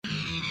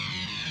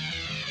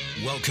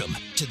Welcome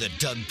to the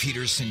Doug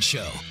Pederson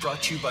Show,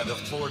 brought to you by the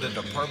Florida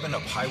Department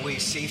of Highway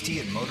Safety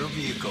and Motor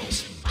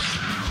Vehicles.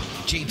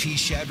 JP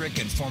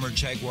Shadrick and former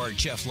Jaguar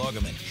Jeff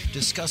Lageman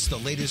discuss the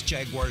latest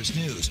Jaguars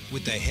news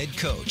with the head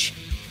coach.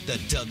 The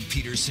Doug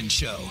Pederson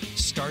Show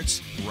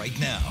starts right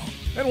now.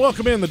 And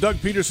welcome in the Doug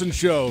Pederson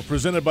Show,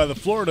 presented by the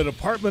Florida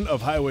Department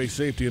of Highway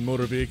Safety and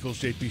Motor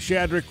Vehicles. JP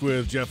Shadrick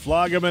with Jeff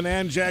Lageman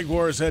and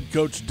Jaguars head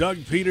coach Doug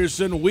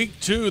Pederson. Week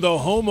 2, the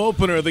home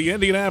opener, the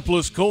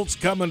Indianapolis Colts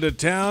coming to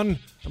town.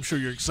 I'm sure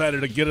you're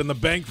excited to get in the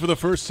bank for the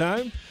first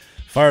time.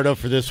 Fired up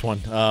for this one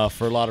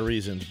for a lot of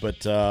reasons,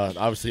 but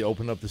obviously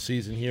open up the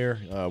season here.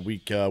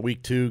 Week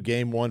 2,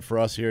 game 1 for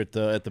us here at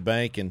the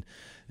bank,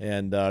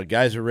 and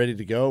guys are ready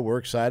to go. We're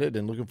excited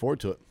and looking forward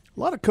to it. A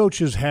lot of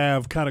coaches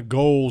have kind of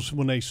goals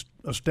when they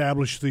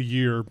establish the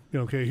year. You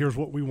know, okay, here's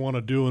what we want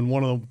to do, and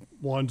one of the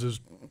ones is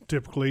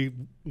typically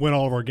win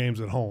all of our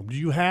games at home. Do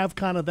you have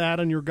kind of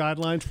that on your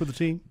guidelines for the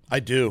team? I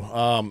do.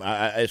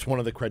 It's one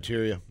of the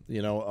criteria.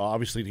 You know,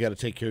 obviously you got to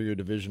take care of your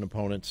division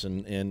opponents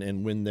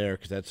and win there,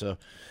 because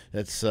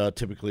that's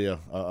typically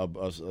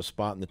a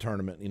spot in the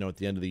tournament. You know, at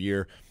the end of the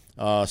year.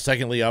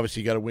 Secondly,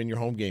 obviously you got to win your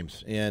home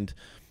games, and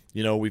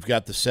you know, we've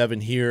got the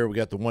 7 here, we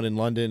got the 1 in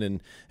London,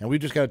 and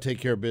we've just got to take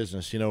care of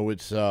business. You know,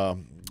 it's a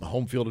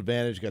home field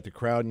advantage. You got the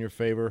crowd in your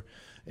favor,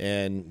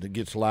 and it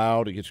gets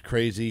loud, it gets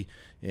crazy,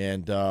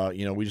 and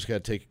you know, we just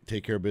got to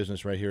take care of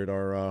business right here at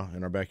our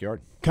in our backyard.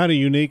 Kind of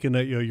unique in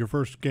that, you know, your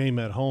first game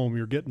at home,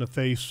 you're getting to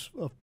face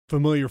a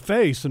familiar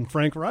face in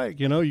Frank Reich.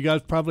 You know, you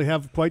guys probably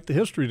have quite the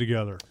history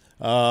together.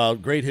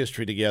 Great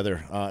history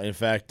together. In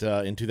fact,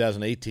 in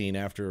 2018,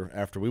 after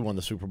we won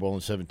the Super Bowl in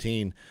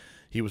 2017,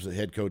 he was the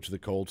head coach of the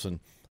Colts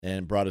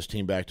and brought his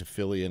team back to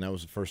Philly, and that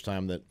was the first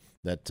time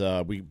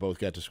that we both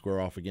got to square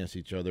off against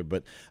each other.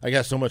 But I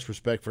got so much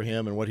respect for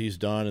him and what he's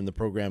done and the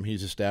program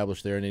he's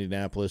established there in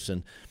Indianapolis,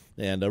 and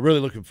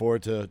really looking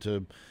forward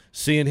to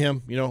seeing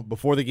him, you know,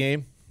 before the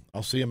game.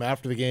 I'll see him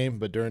after the game,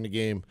 but during the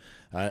game,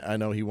 I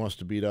know he wants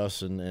to beat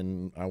us,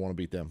 and I want to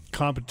beat them.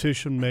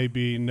 Competition may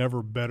be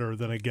never better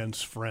than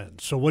against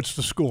friends. So what's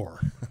the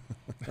score?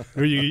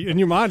 Are you, in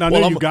your mind, I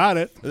know you got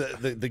it.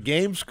 The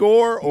game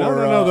score? Or,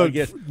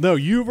 no,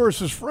 you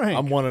versus Frank.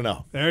 I'm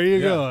 1-0. There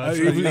you go.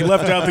 You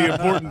left out the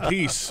important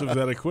piece of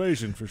that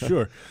equation for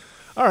sure.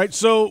 All right,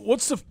 so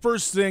what's the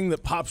first thing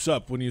that pops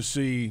up when you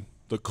see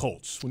the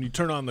Colts, when you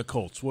turn on the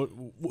Colts?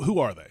 Who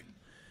are they?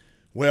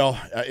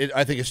 Well,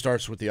 I think it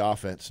starts with the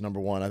offense, number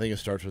one. I think it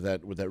starts with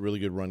that really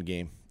good run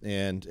game.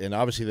 And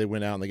obviously they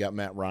went out and they got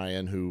Matt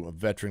Ryan, who a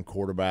veteran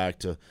quarterback,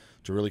 to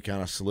really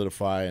kind of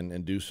solidify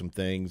and do some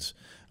things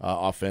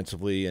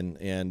offensively. And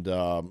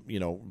you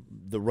know,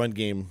 the run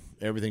game,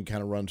 everything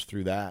kind of runs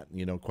through that,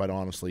 you know, quite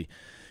honestly.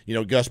 You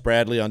know, Gus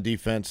Bradley on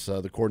defense,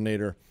 the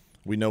coordinator,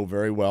 we know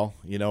very well,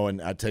 you know,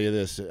 and I tell you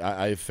this,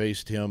 I've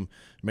faced him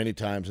many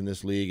times in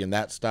this league, and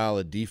that style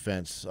of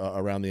defense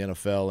around the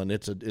NFL, and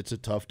it's a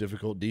tough,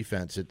 difficult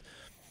defense.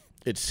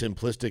 It's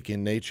simplistic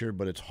in nature,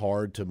 but it's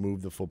hard to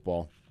move the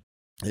football,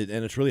 and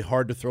it's really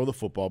hard to throw the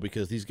football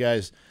because these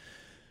guys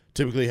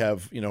typically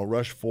have, you know,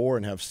 rush 4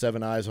 and have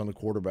 7 eyes on the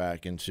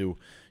quarterback, and so,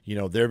 you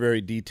know, they're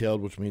very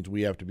detailed, which means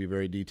we have to be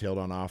very detailed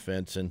on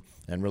offense and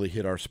really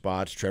hit our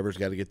spots. Trevor's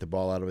got to get the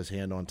ball out of his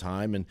hand on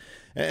time,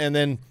 and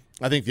then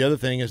I think the other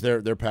thing is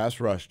their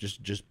pass rush,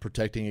 just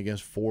protecting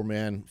against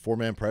four-man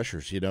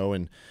pressures, you know,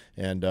 and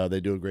they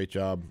do a great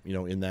job, you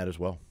know, in that as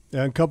well.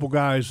 And a couple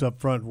guys up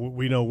front.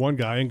 We know one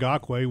guy,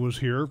 Ngakoue, was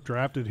here,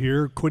 drafted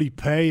here. Kwity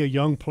Paye, a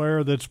young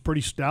player that's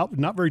pretty stout,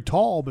 not very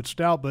tall, but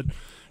stout. But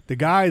the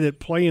guy that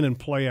play in and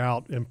play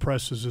out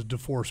impresses is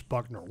DeForest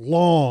Buckner.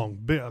 Long,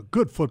 big,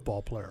 good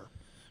football player.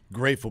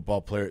 Great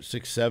football player at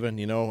 6'7",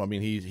 you know. I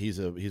mean, he's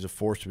a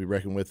force to be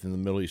reckoned with in the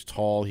middle. He's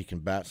tall. He can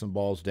bat some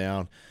balls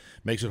down.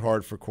 Makes it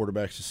hard for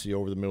quarterbacks to see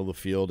over the middle of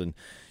the field. And,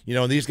 you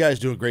know, these guys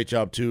do a great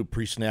job, too,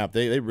 pre-snap.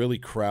 They really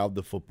crowd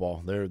the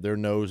football. Their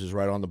nose is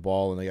right on the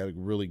ball, and they got a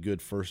really good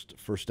first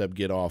step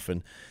get off.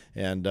 And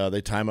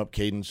they time up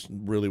cadence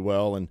really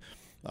well. And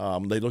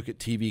they look at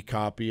TV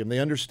copy, and they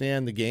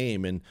understand the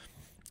game. And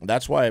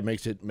that's why it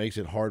makes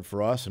it hard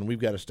for us. And we've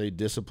got to stay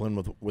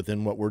disciplined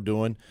within what we're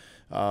doing,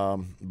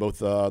 both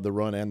the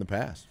run and the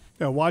pass.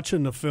 Yeah,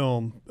 watching the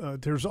film,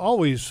 there's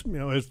always, you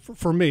know,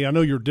 for me, I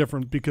know you're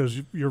different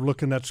because you're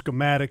looking at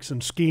schematics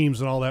and schemes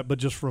and all that, but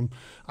just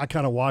I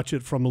kind of watch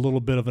it from a little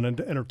bit of an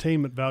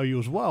entertainment value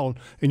as well.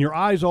 And your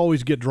eyes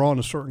always get drawn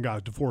to certain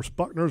guys. DeForest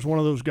Buckner is one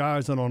of those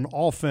guys, and on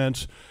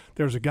offense,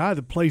 there's a guy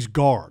that plays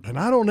guard. And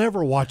I don't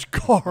ever watch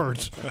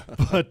guards,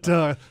 but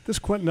this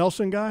Quentin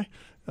Nelson guy,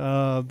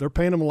 they're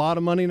paying him a lot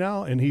of money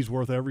now, and he's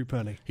worth every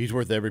penny. He's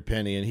worth every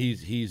penny, and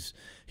he's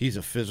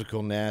a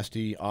physical,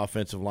 nasty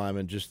offensive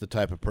lineman, just the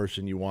type of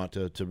person you want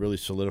to really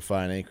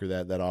solidify and anchor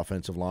that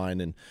offensive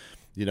line. And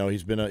you know,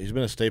 he's been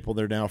a staple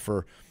there now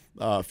for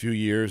a few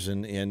years,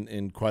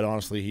 and quite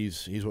honestly,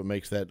 he's what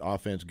makes that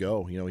offense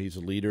go. You know, he's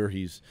a leader.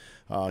 He's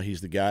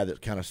the guy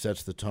that kind of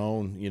sets the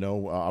tone. You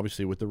know,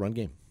 obviously with the run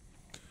game.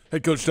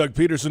 Head coach Doug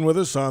Pederson with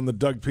us on the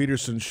Doug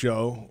Pederson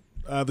Show.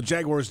 The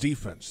Jaguars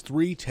defense,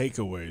 3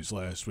 takeaways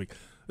last week.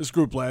 This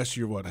group last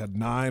year, had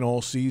 9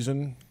 all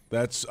season?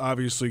 That's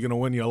obviously going to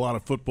win you a lot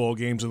of football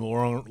games in the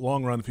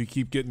long run if you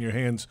keep getting your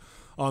hands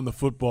on the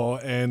football.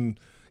 And,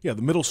 yeah,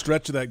 the middle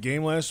stretch of that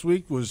game last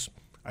week was,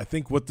 I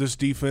think, what this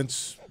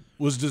defense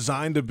was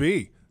designed to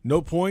be.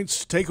 No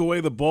points, take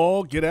away the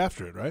ball, get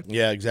after it, right?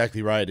 Yeah,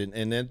 exactly right.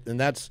 And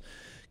that's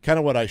kind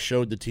of what I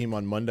showed the team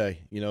on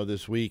Monday,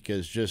 this week,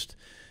 is just,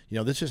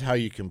 this is how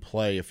you can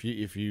play. If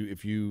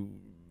you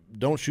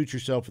don't shoot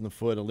yourself in the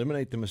foot,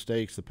 eliminate the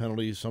mistakes, the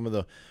penalties, some of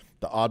the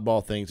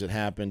oddball things that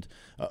happened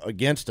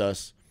against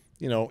us,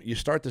 you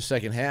start the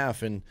second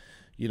half and,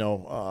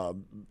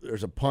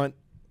 there's a punt,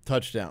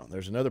 touchdown.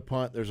 There's another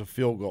punt, there's a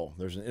field goal.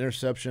 There's an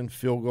interception,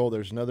 field goal,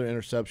 there's another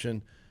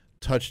interception,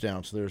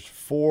 touchdown. So there's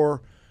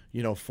four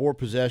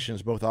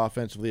possessions, both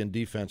offensively and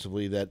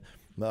defensively, that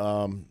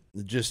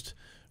just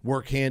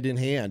work hand in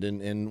hand.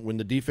 And when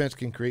the defense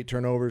can create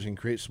turnovers and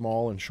create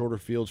small and shorter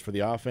fields for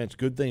the offense,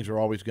 good things are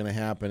always going to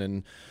happen.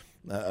 And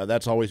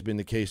that's always been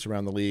the case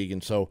around the league.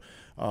 And so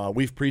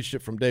we've preached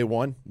it from day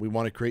one. We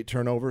want to create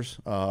turnovers.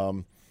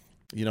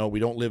 We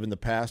don't live in the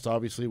past,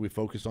 obviously. We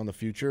focus on the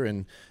future,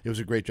 and it was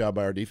a great job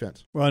by our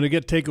defense. Well, and to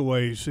get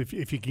takeaways,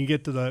 if you can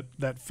get to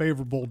that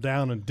favorable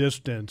down and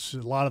distance,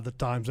 a lot of the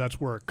times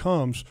that's where it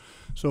comes.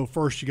 So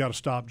first you got to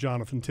stop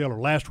Jonathan Taylor.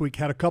 Last week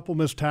had a couple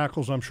missed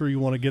tackles. I'm sure you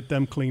want to get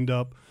them cleaned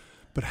up.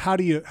 But how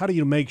do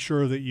you make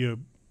sure that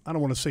I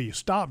don't want to say you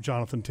stop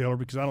Jonathan Taylor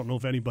because I don't know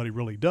if anybody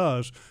really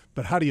does,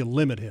 but how do you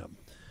limit him?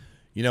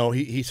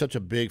 He's such a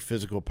big,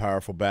 physical,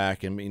 powerful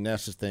back. I mean,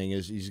 that's the thing,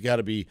 is he's got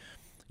to be –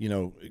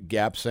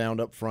 gap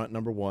sound up front,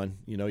 number one.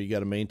 You got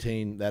to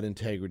maintain that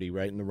integrity,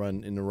 right, in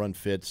the run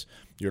fits.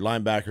 Your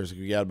linebackers,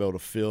 you got to be able to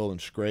fill and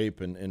scrape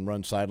and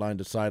run sideline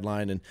to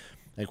sideline.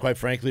 And quite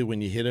frankly,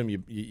 when you hit them,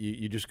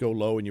 you just go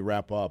low and you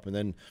wrap up. And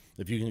then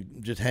if you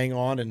can just hang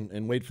on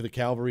and wait for the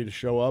cavalry to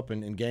show up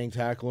and gang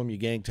tackle them, you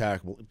gang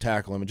tackle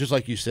them. And just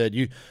like you said,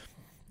 you're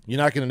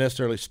not going to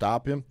necessarily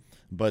stop him,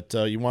 but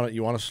you want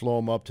to slow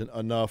him up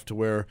enough to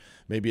where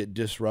maybe it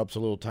disrupts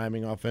a little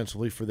timing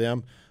offensively for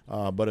them.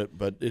 But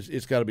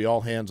it's got to be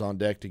all hands on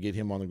deck to get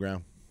him on the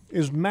ground.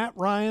 Is Matt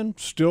Ryan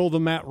still the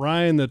Matt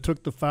Ryan that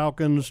took the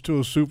Falcons to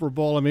a Super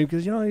Bowl? I mean,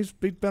 because, he's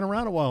been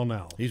around a while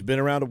now. He's been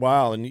around a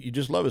while, and you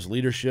just love his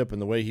leadership and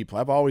the way he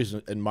played. I've always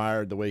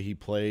admired the way he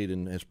played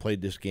and has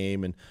played this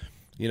game. And,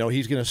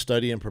 he's going to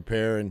study and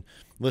prepare. And,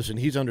 listen,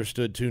 he's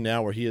understood, too,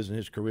 now where he is in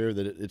his career,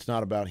 that it's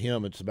not about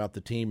him. It's about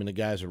the team and the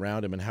guys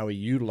around him and how he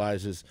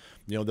utilizes,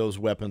 those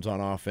weapons on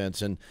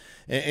offense. And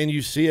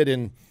you see it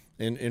in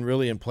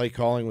really in play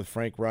calling with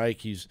Frank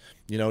Reich. He's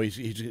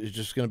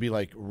just going to be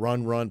like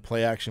run,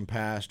 play action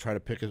pass, try to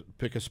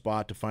pick a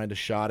spot to find a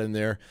shot in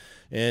there.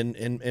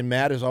 And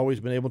Matt has always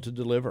been able to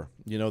deliver.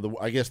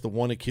 I guess the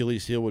one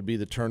Achilles heel would be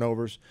the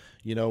turnovers,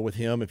 with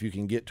him, if you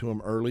can get to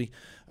him early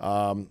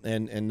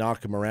and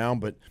knock him around.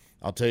 But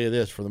I'll tell you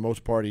this, for the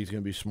most part, he's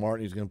going to be smart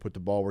and he's going to put the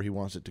ball where he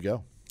wants it to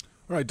go.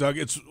 All right, Doug,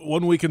 it's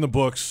 1 week in the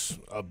books,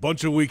 a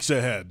bunch of weeks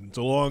ahead. It's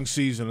a long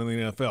season in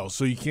the NFL,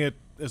 so you can't,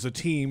 as a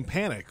team,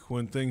 panic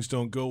when things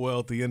don't go well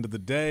at the end of the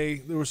day.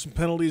 There were some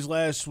penalties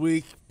last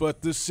week,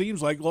 but this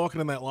seems like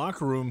walking in that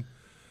locker room,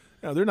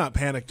 they're not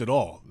panicked at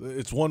all.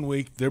 It's 1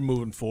 week. They're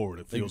moving forward,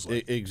 it feels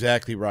like.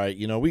 Exactly right.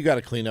 We got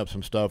to clean up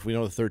some stuff. We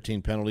know the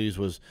 13 penalties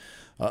was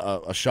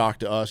a shock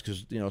to us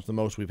because, it's the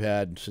most we've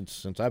had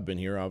since I've been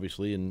here,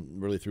 obviously,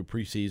 and really through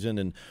preseason.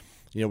 And,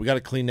 we got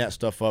to clean that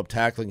stuff up.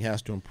 Tackling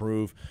has to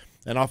improve.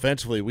 And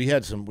offensively, we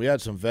had some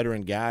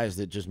veteran guys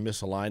that just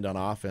misaligned on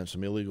offense,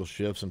 some illegal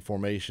shifts and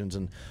formations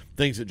and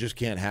things that just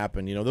can't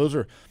happen. Those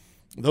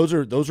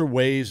are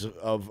ways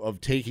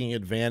of taking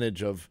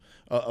advantage of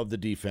the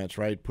defense,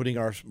 right? Putting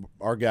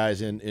our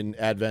guys in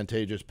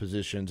advantageous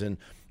positions, and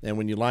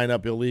when you line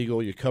up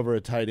illegal, you cover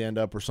a tight end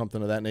up or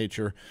something of that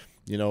nature.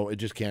 It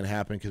just can't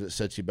happen because it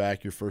sets you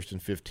back. You're 1st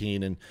and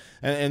 15, and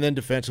then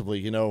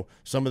defensively,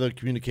 some of the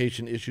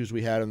communication issues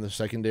we had in the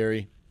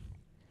secondary.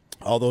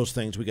 All those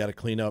things we got to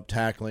clean up,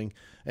 tackling.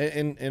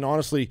 And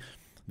honestly,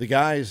 the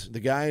guys,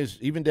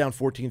 even down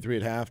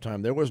 14-3 at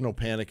halftime, there was no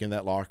panic in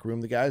that locker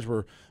room. The guys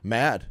were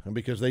mad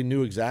because they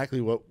knew exactly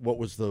what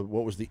was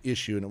the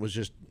issue, and it was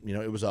just,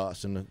 it was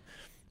us. And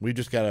we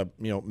just got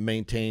to,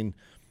 maintain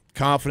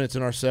confidence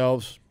in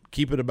ourselves,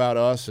 keep it about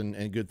us,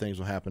 and good things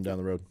will happen down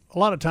the road. A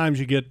lot of times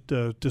you get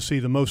to see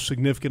the most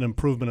significant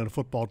improvement in a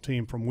football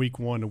team from week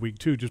 1 to week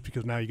 2 just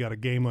because now you got a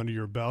game under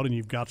your belt and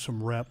you've got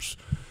some reps.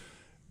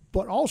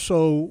 But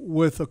also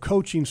with a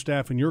coaching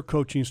staff and your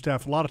coaching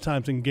staff, a lot of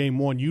times in game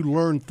 1, you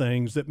learn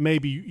things that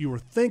maybe you were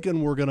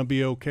thinking were going to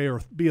be okay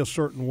or be a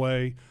certain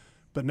way,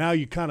 but now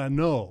you kind of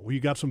know. You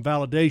got some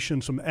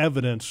validation, some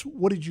evidence.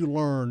 What did you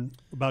learn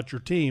about your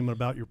team and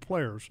about your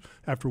players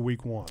after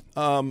week 1?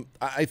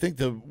 I think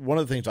one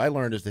of the things I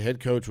learned as the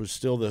head coach was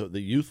still the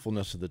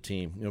youthfulness of the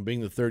team,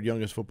 being the 3rd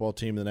youngest football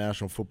team in the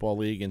National Football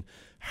League, and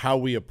how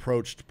we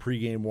approached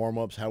pregame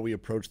warmups, how we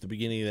approached the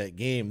beginning of that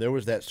game. There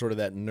was that sort of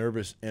that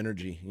nervous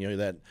energy,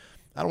 that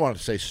I don't want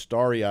to say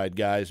starry-eyed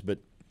guys, but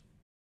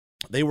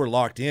they were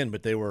locked in,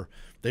 but they were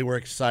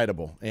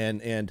excitable.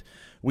 And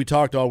we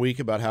talked all week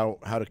about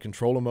how to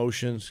control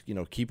emotions,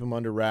 keep them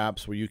under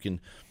wraps, where you can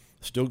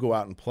still go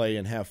out and play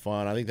and have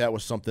fun. I think that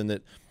was something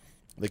that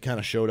they kind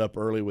of showed up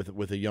early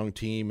with a young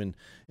team,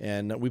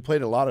 and we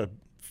played a lot of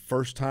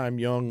first-time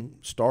young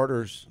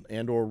starters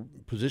and or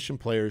position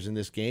players in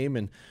this game,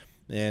 and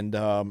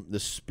the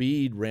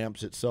speed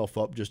ramps itself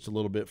up just a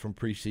little bit from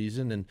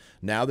preseason, and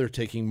now they're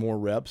taking more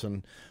reps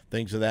and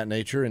things of that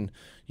nature. And,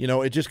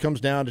 it just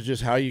comes down to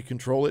just how you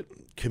control it,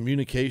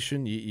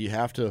 communication. You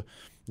have to,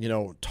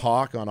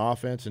 talk on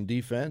offense and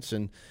defense,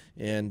 and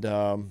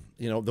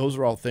those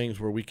are all things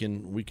where we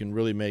can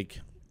really make,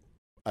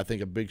 I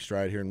think, a big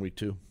stride here in week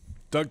 2.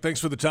 Doug, thanks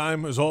for the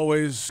time. As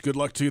always, good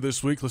luck to you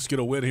this week. Let's get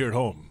a win here at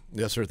home.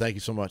 Yes, sir. Thank you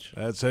so much.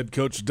 That's head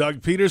coach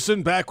Doug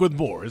Pederson, back with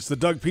more. It's the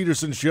Doug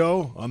Pederson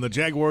Show on the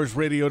Jaguars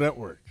Radio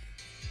Network.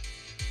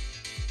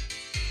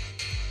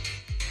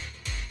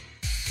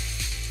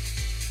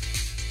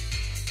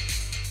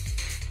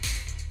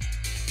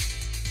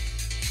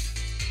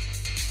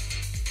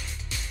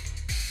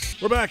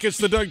 We're back. It's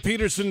the Doug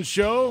Pederson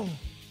Show,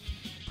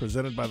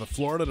 presented by the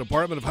Florida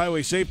Department of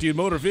Highway Safety and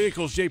Motor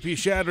Vehicles. J.P.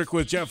 Shadrick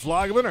with Jeff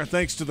Lageman. Our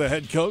thanks to the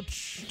head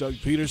coach, Doug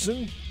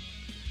Pederson,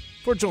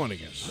 for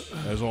joining us,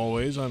 as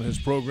always, on his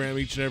program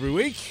each and every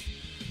week.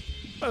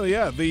 Well,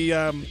 yeah,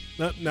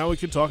 now we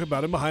can talk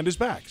about him behind his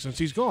back since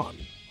he's gone,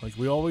 like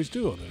we always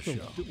do on this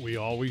show. We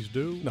always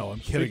do? No, I'm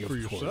kidding, for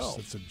of course. Yourself.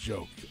 That's a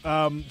joke.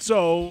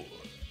 So,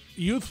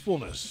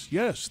 youthfulness,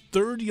 yes,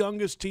 third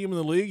youngest team in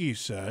the league, he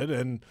said,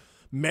 and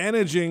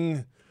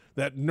managing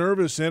that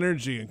nervous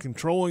energy and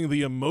controlling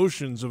the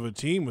emotions of a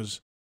team was,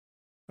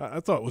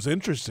 I thought, was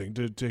interesting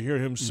to hear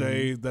him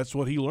say that's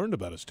what he learned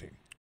about his team.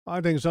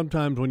 I think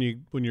sometimes when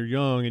you're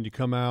young and you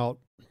come out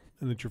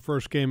and it's your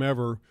first game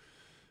ever,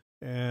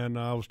 and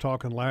I was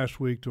talking last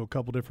week to a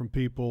couple different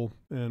people,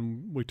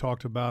 and we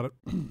talked about it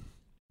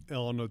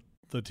on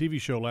the TV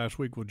show last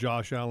week with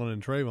Josh Allen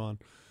and Trayvon.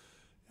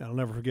 And I'll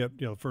never forget,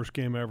 the first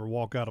game I ever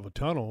walk out of a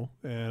tunnel,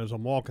 and as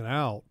I'm walking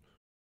out,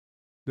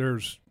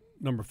 there's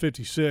number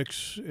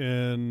 56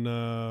 in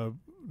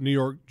New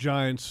York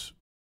Giants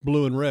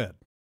blue and red,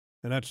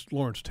 and that's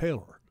Lawrence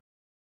Taylor.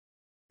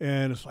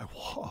 And it's like,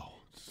 whoa,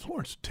 it's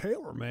Lawrence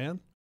Taylor, man.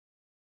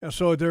 And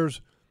so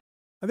there's,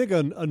 I think,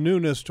 a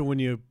newness to when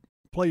you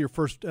play your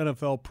first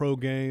NFL pro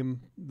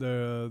game.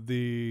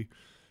 The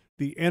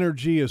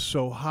energy is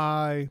so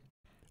high.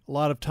 A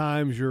lot of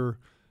times you're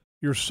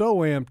so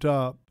amped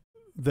up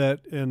that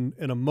and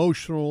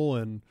emotional,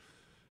 and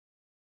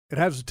it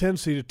has a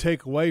tendency to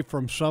take away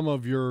from some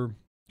of your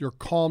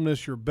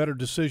calmness, your better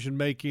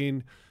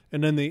decision-making,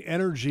 and then the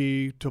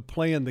energy to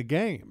play in the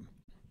game.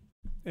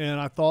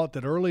 And I thought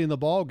that early in the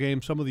ball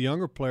game, some of the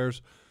younger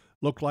players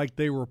looked like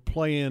they were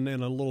playing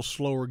in a little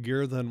slower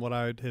gear than what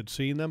I had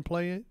seen them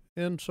play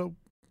in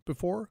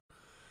before.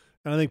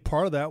 And I think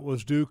part of that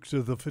was due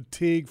to the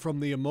fatigue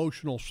from the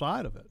emotional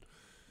side of it.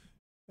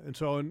 And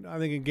so I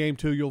think in game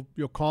 2,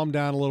 you'll calm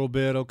down a little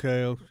bit,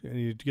 okay, and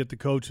you get the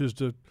coaches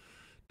to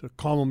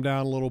calm them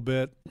down a little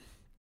bit.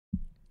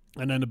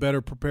 And then the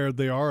better prepared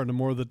they are and the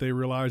more that they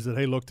realize that,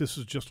 hey, look, this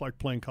is just like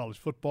playing college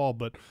football,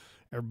 but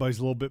everybody's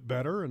a little bit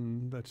better,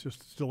 and that's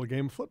just still a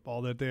game of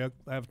football, that they have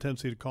a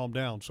tendency to calm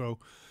down. So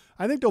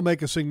I think they'll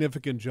make a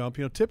significant jump.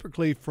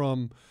 Typically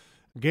from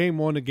game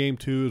 1 to game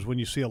 2 is when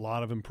you see a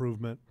lot of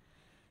improvement.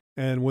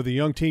 And with a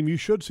young team, you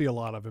should see a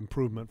lot of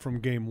improvement from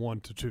game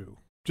 1 to 2,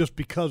 just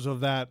because of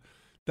that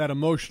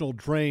emotional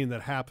drain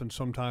that happens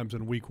sometimes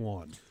in week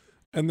 1.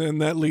 And then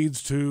that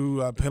leads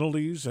to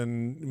penalties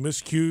and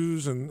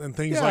miscues and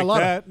things like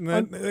that. And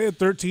then they had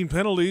 13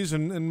 penalties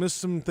and missed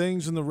some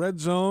things in the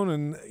red zone.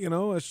 And,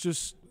 it's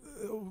just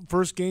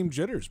first game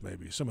jitters,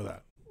 maybe, some of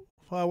that.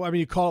 Well, I mean,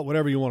 you call it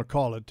whatever you want to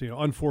call it.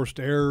 Unforced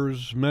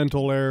errors,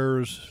 mental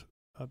errors,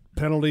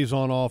 penalties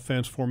on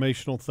offense,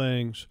 formational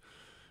things,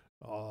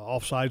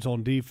 offsides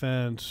on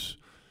defense,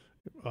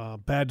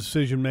 bad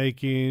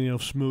decision-making,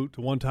 Smoot,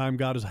 the one time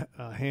got his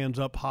hands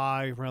up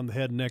high around the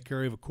head and neck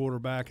area of a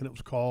quarterback, and it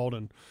was called.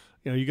 And,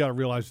 you got to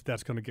realize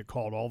that's going to get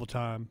called all the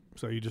time,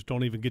 so you just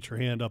don't even get your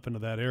hand up into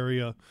that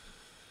area.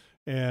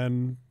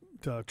 And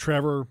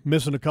Trevor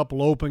missing a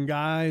couple open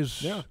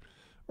guys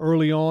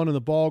early on in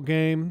the ball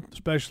game,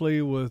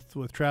 especially with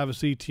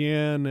Travis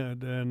Etienne,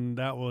 and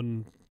that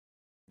one,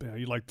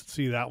 you'd like to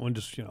see that one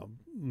just,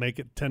 make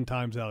it 10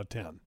 times out of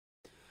 10.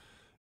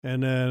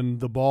 And then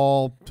the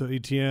ball to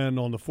Etienne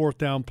on the fourth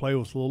down play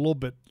was a little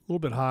bit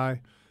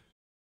high.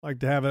 Like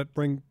to have it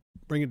bring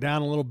it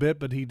down a little bit,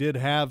 but he did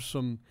have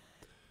some.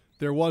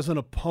 There was an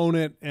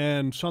opponent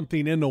and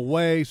something in the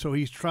way, so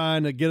he's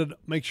trying to get it,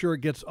 make sure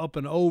it gets up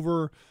and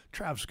over.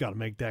 Travis got to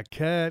make that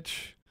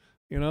catch,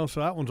 so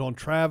that one's on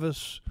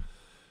Travis.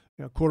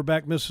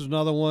 Quarterback misses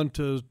another one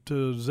to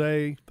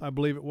Zay, I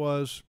believe it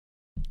was,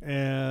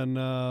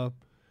 and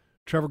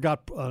Trevor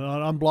got an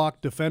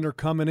unblocked defender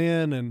coming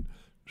in and.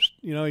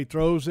 He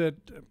throws it.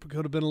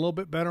 Could have been a little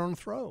bit better on the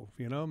throw.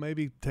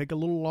 Maybe take a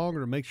little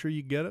longer to make sure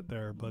you get it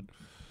there. But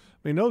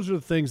I mean, those are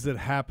the things that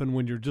happen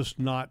when you're just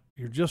not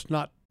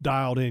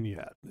dialed in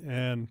yet.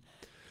 And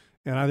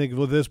I think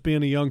with this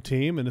being a young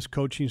team and this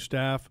coaching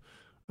staff,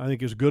 I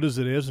think as good as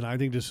it is, and I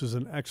think this is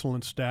an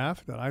excellent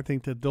staff, that I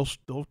think that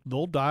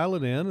they'll dial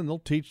it in and they'll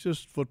teach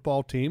this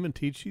football team and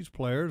teach these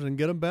players and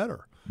get them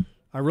better.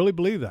 I really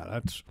believe that.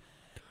 That's,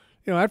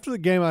 after the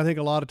game, I think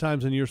a lot of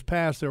times in years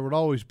past there would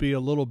always be a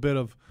little bit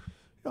of,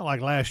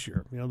 like last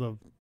year, the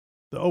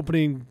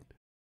opening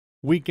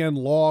weekend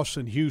loss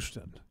in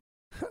Houston.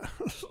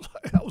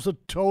 That was a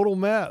total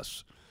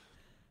mess.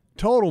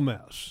 Total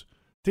mess.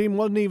 Team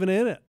wasn't even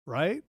in it,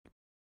 right?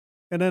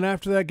 And then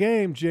after that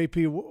game,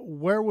 JP,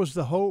 where was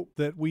the hope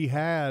that we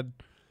had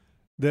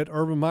that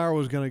Urban Meyer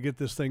was going to get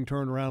this thing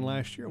turned around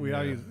last year?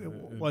 It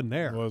wasn't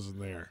there. It wasn't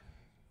there.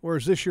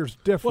 Whereas this year's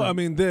different. Well, I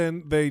mean,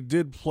 then they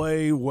did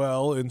play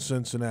well in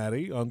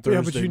Cincinnati on Thursday.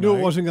 Yeah, but you knew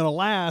it wasn't going to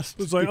last.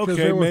 It's like, because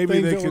okay, there were maybe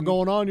things they that can were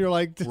going on. You're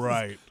like,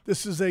 right.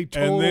 This is a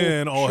total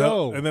show.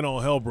 show. All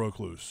hell broke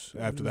loose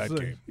after that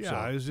game.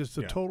 Yeah, it's just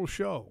a total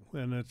show,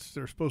 and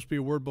there's supposed to be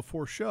a word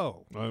before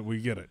show. We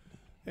get it.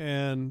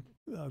 And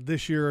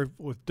this year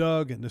with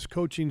Doug and this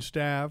coaching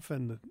staff,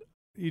 and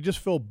you just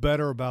feel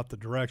better about the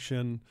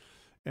direction.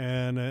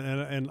 And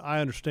I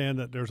understand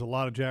that there's a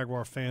lot of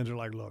Jaguar fans who are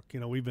like, look,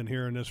 we've been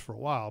hearing this for a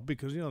while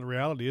because, the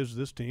reality is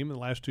this team in the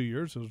last 2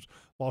 years has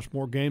lost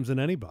more games than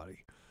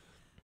anybody.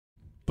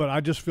 But I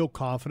just feel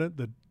confident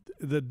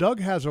that Doug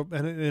has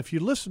and if you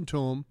listen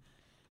to him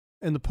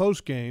in the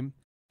post game,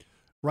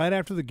 right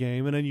after the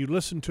game, and then you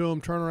listen to him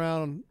turn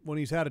around when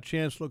he's had a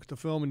chance to look at the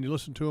film and you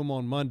listen to him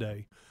on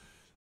Monday,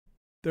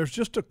 there's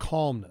just a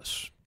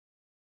calmness.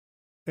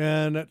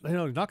 And, he's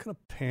not going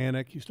to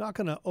panic. He's not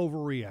going to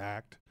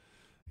overreact.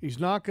 He's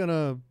not going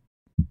to,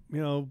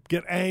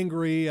 get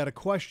angry at a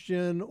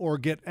question or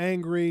get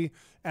angry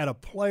at a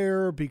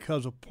player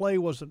because a play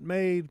wasn't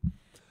made.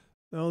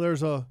 I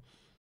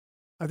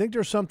think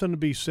there's something to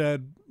be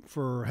said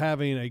for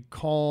having a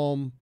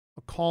calming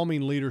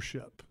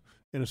leadership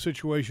in a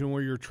situation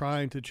where you're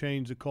trying to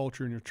change the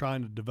culture and you're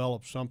trying to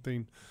develop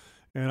something.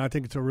 And I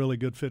think it's a really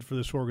good fit for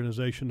this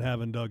organization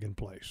having Doug in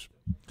place.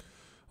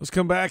 Let's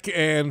come back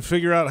and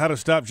figure out how to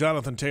stop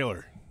Jonathan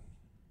Taylor.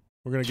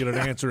 We're going to get an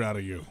answer out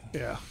of you.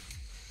 Yeah.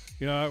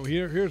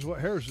 Here's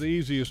the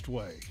easiest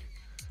way.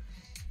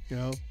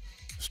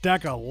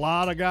 Stack a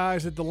lot of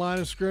guys at the line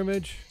of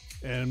scrimmage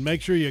and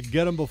make sure you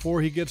get them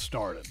before he gets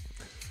started.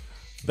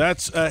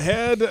 That's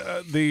ahead.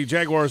 The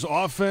Jaguars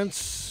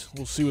offense,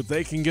 we'll see what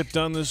they can get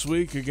done this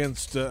week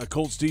against a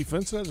Colts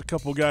defense. There's a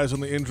couple guys on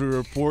the injury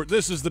report.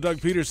 This is the Doug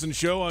Pederson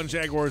Show on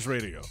Jaguars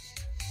Radio.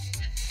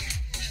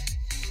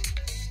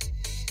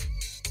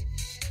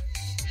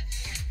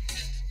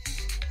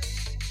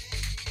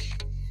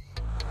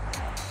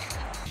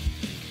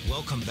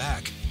 Welcome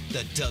back.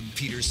 The Doug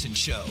Pederson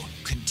Show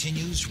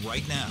continues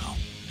right now.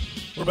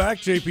 We're back.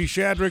 JP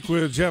Shadrick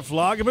with Jeff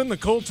Lageman. The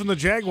Colts and the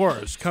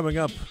Jaguars coming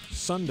up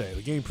Sunday.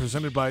 The game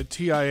presented by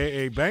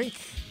TIAA Bank.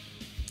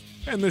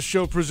 And this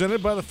show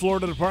presented by the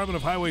Florida Department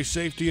of Highway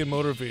Safety and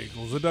Motor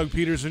Vehicles. The Doug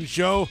Pederson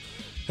Show.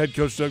 Head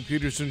coach Doug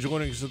Pederson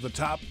joining us at the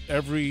top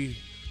every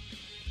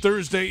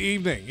Thursday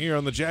evening here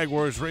on the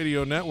Jaguars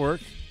Radio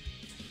Network.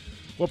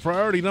 Well,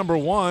 priority number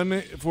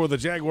one for the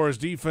Jaguars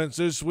defense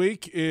this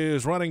week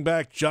is running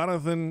back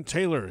Jonathan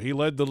Taylor. He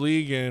led the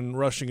league in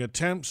rushing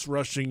attempts,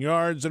 rushing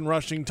yards, and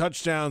rushing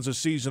touchdowns a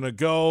season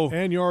ago.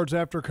 And yards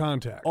after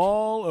contact.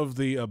 All of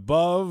the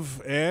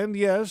above. And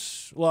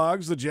yes,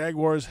 Logs, the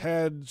Jaguars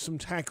had some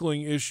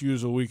tackling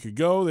issues a week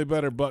ago. They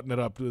better button it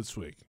up this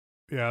week.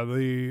 Yeah,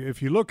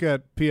 if you look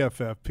at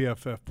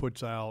PFF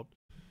puts out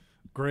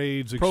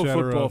grades, Pro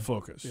etc. Football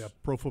Focus. Yeah,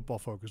 Pro Football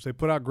Focus. They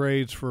put out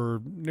grades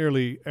for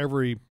nearly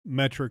every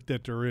metric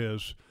that there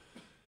is.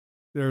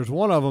 There's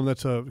one of them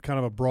that's a kind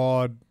of a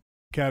broad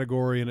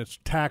category, and it's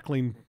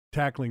tackling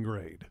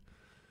grade,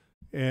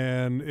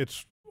 and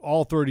it's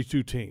all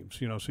 32 teams.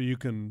 So you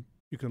can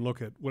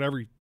look at what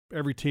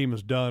every team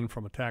has done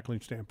from a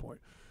tackling standpoint.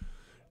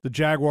 The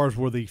Jaguars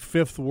were the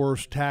 5th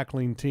worst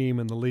tackling team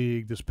in the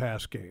league this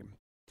past game,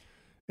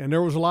 and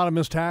there was a lot of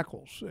missed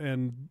tackles,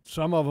 and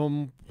some of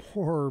them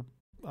were.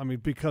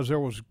 Because there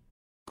was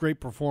great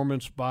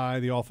performance by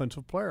the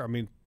offensive player.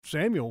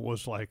 Samuel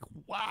was like,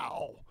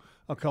 wow,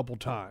 a couple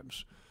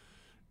times.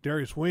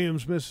 Darius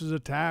Williams misses a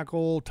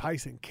tackle.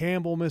 Tyson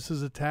Campbell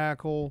misses a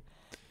tackle.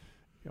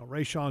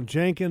 Rayshawn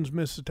Jenkins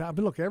misses a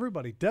tackle. Look,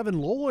 everybody. Devin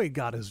Lloyd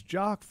got his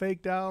jock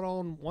faked out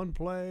on one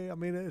play.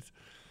 It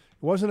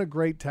wasn't a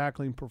great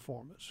tackling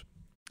performance.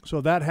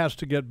 So that has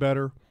to get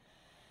better.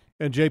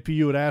 And JP,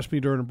 you had asked me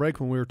during the break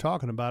when we were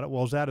talking about it,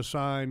 well, is that a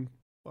sign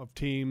of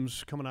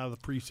teams coming out of the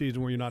preseason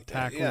where you're not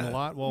tackling a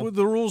lot? Well, with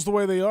the rules the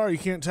way they are, you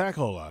can't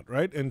tackle a lot,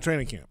 right? In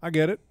training camp. I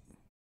get it.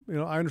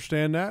 I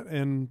understand that,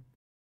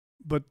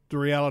 but the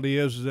reality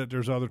is that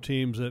there's other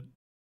teams that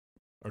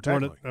are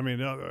tackling.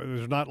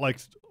 There's not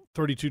like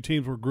 32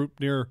 teams were grouped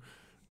near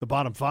the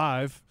bottom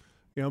 5,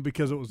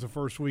 because it was the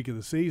first week of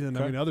the season.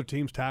 Okay. Other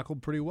teams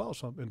tackled pretty well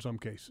in some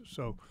cases.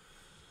 So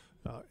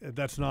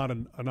that's not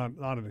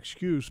an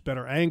excuse.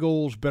 Better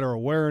angles, better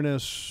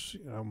awareness,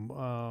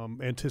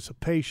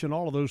 anticipation,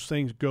 all of those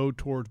things go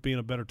towards being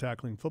a better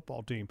tackling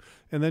football team.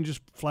 And then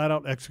just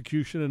flat-out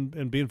execution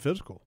and being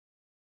physical.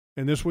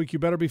 And this week you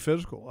better be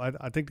physical.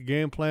 I think the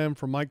game plan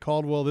for Mike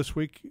Caldwell this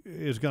week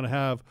is going to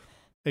have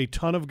a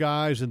ton of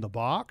guys in the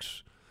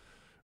box,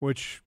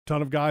 which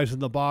ton of guys in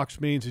the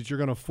box means that you're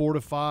going to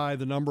fortify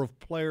the number of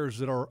players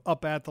that are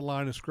up at the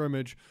line of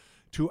scrimmage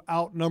to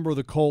outnumber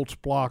the Colts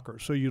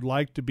blockers. So you'd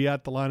like to be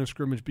at the line of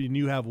scrimmage, and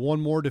you have one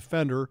more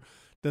defender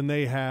than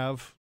they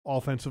have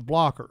offensive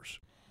blockers,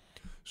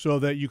 so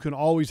that you can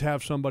always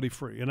have somebody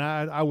free. And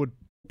I would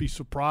be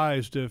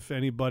surprised if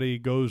anybody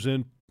goes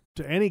into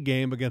any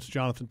game against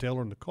Jonathan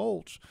Taylor and the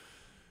Colts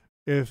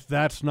if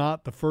that's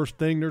not the first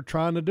thing they're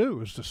trying to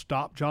do, is to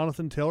stop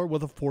Jonathan Taylor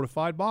with a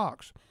fortified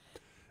box.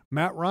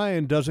 Matt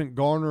Ryan doesn't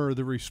garner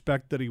the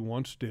respect that he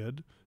once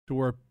did, to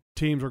where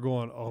teams are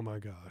going, oh my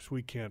gosh,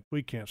 we can't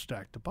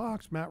stack the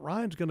box. Matt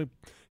Ryan's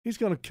he's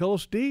gonna kill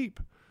us deep.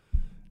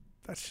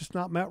 That's just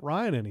not Matt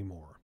Ryan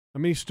anymore. I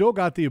mean, he's still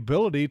got the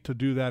ability to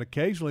do that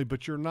occasionally,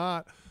 but you're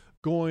not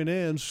going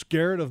in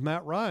scared of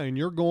Matt Ryan.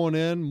 You're going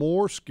in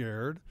more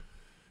scared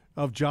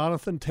of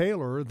Jonathan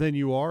Taylor than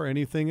you are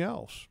anything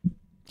else.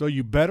 So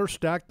you better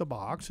stack the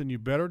box, and you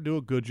better do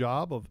a good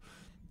job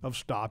of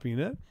stopping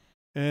it.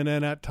 And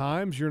then at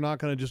times you're not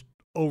going to just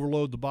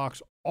overload the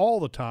box all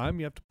the time.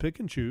 You have to pick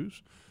and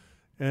choose.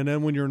 And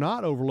then when you're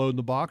not overloading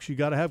the box, you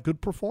got to have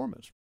good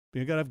performance.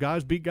 You got to have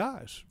guys beat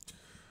guys.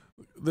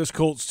 This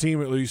Colts team,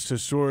 at least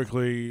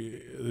historically,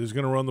 is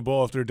going to run the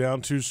ball if they're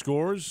down 2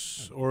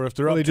 scores or if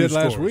they're up 2 scores. They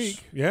did last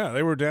week. Yeah,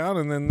 they were down,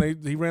 and then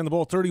he ran the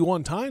ball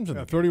 31 times.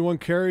 31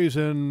 carries,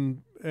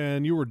 and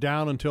you were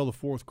down until the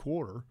fourth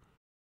quarter.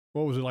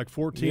 What was it, like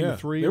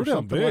 14-3 or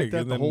something like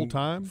that the whole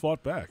time?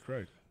 Fought back,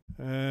 right.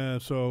 And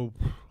so,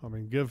 I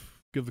mean, give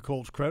the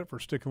Colts credit for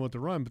sticking with the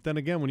run. But then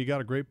again, when you got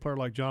a great player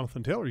like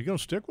Jonathan Taylor, you're going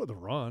to stick with the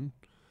run.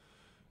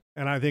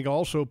 And I think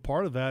also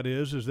part of that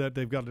is that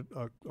they've got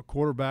a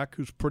quarterback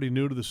who's pretty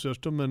new to the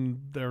system,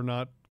 and they're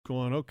not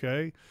going,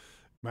 okay,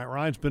 Matt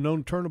Ryan's been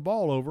known to turn the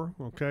ball over.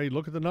 Okay,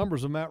 look at the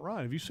numbers of Matt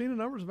Ryan. Have you seen the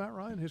numbers of Matt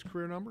Ryan, his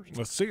career numbers?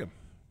 Let's see them.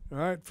 All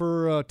right,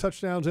 for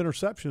touchdowns,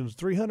 interceptions,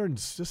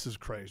 this is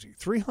crazy,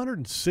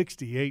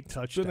 368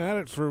 touchdowns. Been at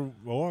it for a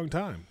long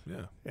time,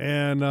 yeah.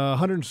 And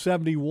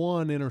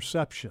 171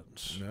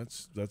 interceptions.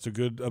 That's a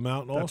good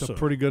amount also. That's a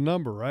pretty good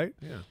number, right?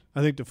 Yeah.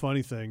 I think the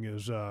funny thing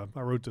is, I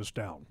wrote this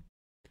down.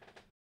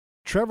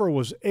 Trevor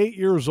was 8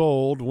 years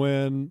old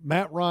when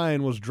Matt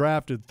Ryan was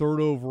drafted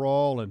 3rd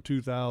overall in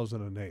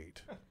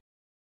 2008.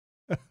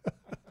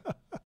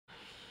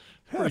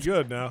 Pretty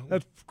good now.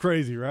 That's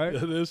crazy, right?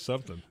 It is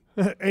something.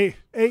 8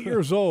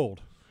 years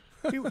old.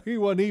 He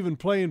wasn't even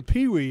playing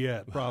Pee-wee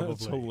yet, probably.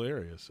 That's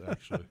hilarious,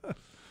 actually.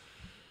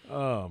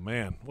 Oh,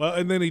 man. Well,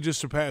 and then he just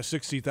surpassed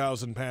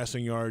 60,000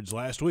 passing yards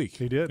last week.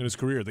 He did. In his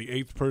career, the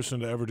 8th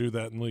person to ever do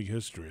that in league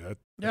history. That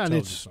and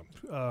it's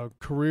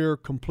career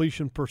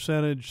completion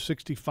percentage,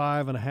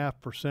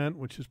 65.5%,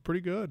 which is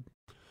pretty good.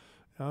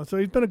 So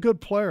he's been a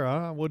good player.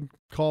 I wouldn't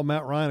call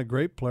Matt Ryan a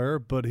great player,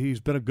 but he's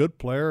been a good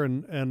player.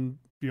 And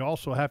you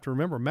also have to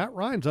remember, Matt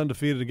Ryan's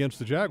undefeated against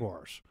the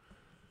Jaguars.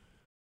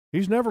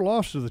 He's never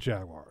lost to the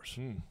Jaguars.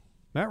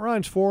 Matt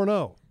Ryan's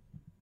 4-0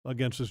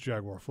 against this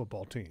Jaguar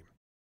football team.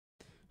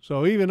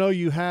 So even though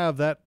you have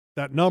that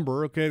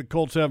number, okay, the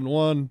Colts haven't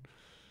won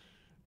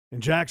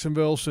in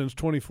Jacksonville since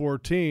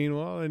 2014,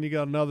 well, then you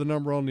got another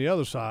number on the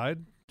other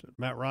side.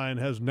 Matt Ryan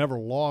has never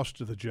lost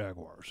to the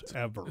Jaguars,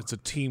 ever. It's a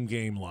team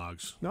game,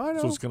 Logs. No, I know.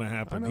 That's what's going to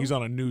happen. He's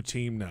on a new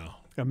team now.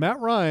 And Matt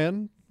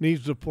Ryan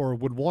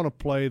would want to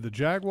play the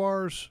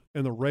Jaguars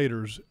and the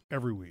Raiders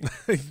every week.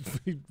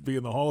 He'd be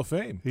in the Hall of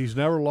Fame. He's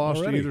never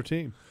lost to either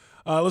team.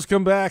 Let's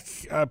come back.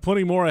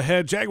 Plenty more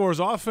ahead. Jaguars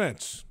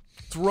offense.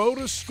 Throw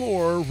to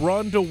score,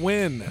 run to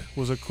win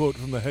was a quote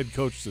from the head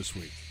coach this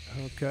week.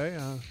 Okay.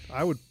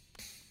 I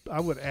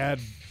would add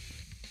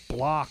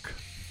block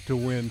to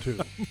win,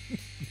 too,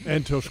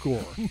 and to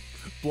score.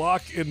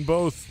 Block in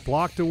both.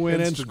 Block to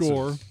win instances. And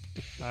score.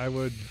 I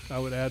would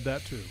add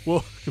that too.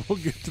 We'll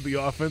get to the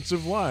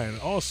offensive line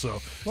also.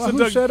 Well, so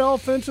who said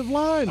offensive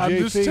line? I'm JP,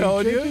 just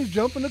telling you. JP's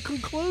jumping to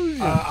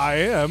conclusions. I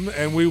am,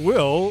 and we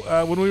will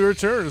when we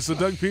return. It's the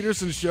Doug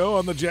Pederson Show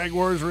on the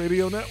Jaguars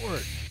Radio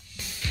Network.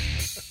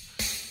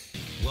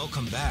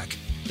 Welcome back.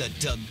 The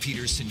Doug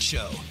Pederson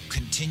Show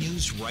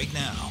continues right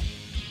now.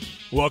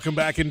 Welcome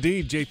back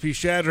indeed. JP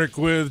Shadrick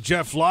with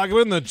Jeff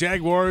Lageman. The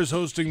Jaguars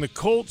hosting the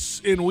Colts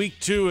in Week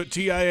 2 at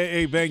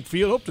TIAA Bank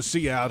Field. Hope to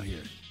see you out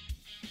here.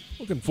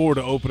 Looking forward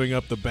to opening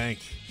up the bank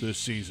this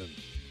season.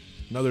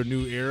 Another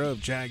new era of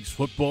Jags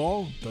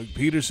football. Doug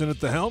Pederson at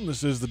the helm.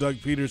 This is the Doug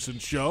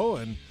Pederson Show,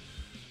 and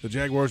the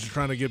Jaguars are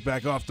trying to get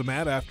back off the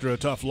mat after a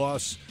tough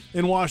loss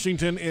in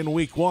Washington in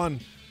Week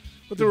 1.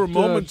 But there were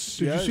moments.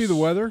 Did you see the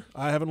weather?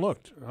 I haven't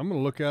looked. I'm going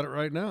to look at it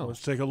right now.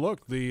 Let's take a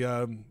look. The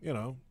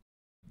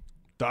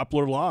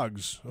Doppler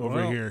logs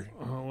over here.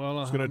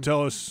 It's going to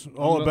tell us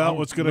all about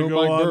what's going to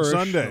go on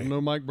Sunday.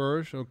 No Mike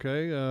Burrish.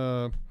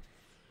 Okay.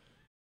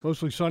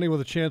 Mostly sunny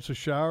with a chance of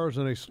showers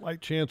and a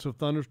slight chance of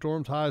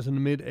thunderstorms. Highs in the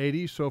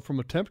mid-80s. So from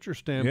a temperature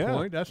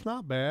standpoint, that's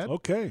not bad.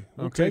 Okay.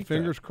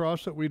 Fingers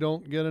crossed that we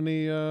don't get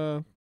any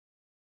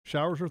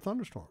showers or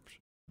thunderstorms.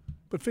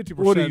 But 50%.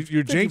 What are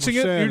you're jinxing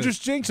it? You're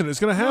just jinxing it. It's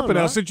going to happen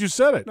now since you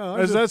said it.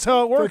 No, that's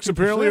how it works. 50%.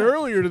 Apparently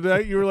earlier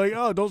today you were like,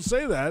 oh, don't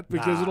say that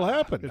because it'll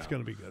happen. It's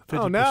going to be good.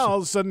 50%. Oh, now all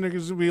of a sudden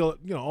there's going to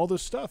be all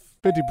this stuff.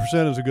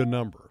 50% is a good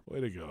number. Way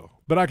to go.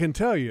 But I can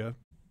tell you,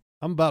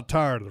 I'm about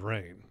tired of the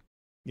rain.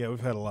 Yeah, we've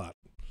had a lot.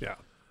 Yeah.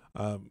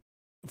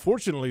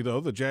 Fortunately,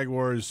 though, the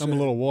Jaguars. I'm a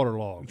little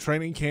waterlogged.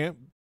 Training camp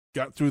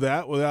got through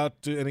that without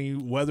any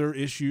weather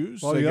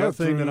issues. Well, they the got other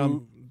thing through that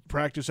I'm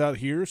practice out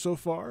here so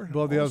far.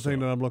 Well, the other thing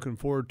that I'm looking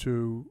forward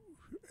to,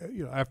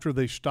 after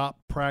they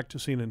stopped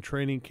practicing in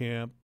training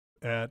camp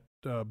at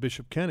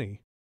Bishop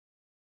Kenny,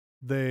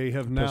 they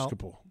have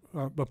Episcopal.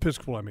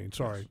 Episcopal, I mean,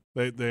 sorry.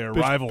 They are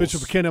rivals.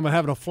 Bishop Kenny, I'm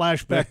having a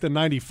flashback to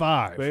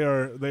 95. They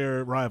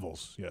are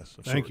rivals, yes.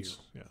 Thank you.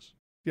 Yes.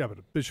 Yeah, but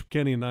Bishop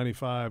Kenny in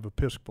 95,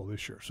 Episcopal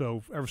this year.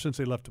 So ever since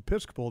they left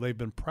Episcopal, they've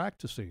been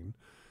practicing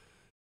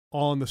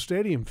on the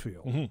stadium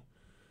field. Mm-hmm.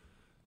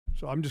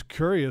 So I'm just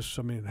curious,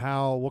 I mean,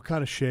 what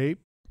kind of shape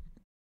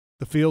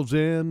the field's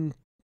in.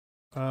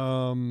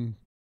 Well,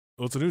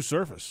 it's a new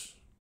surface.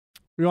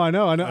 I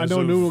know a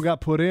new one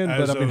got put in,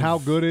 but I mean, how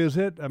good is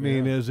it? I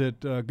mean, is it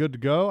good to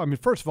go? I mean,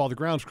 first of all, the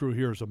grounds crew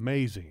here is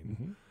amazing.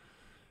 Mm-hmm.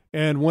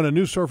 And when a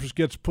new surface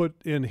gets put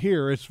in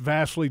here, it's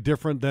vastly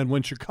different than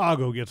when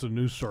Chicago gets a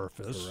new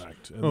surface.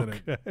 Correct. And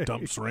then it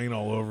dumps rain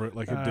all over it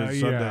like it did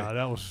Sunday. Yeah,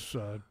 that was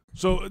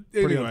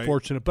pretty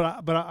unfortunate.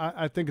 But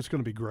I think it's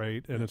going to be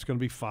great and it's going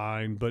to be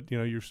fine. But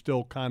you're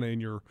still kind of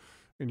in your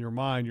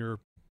mind, you're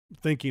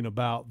thinking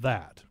about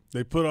that.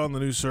 They put on the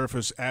new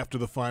surface after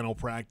the final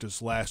practice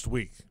last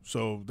week.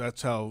 So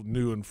that's how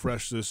new and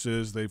fresh this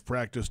is. They've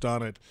practiced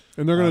on it.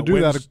 And they're going to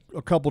do that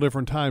a couple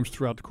different times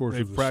throughout the course of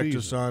the season. They've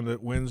practiced on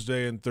it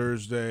Wednesday and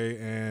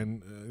Thursday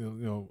and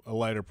a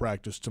lighter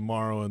practice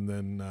tomorrow and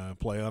then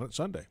play on it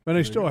Sunday. And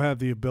they still have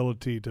the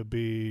ability to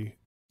be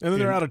And then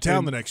they're out of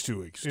town the next 2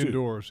 weeks, too.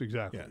 Indoors,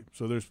 exactly. Yeah.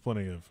 So there's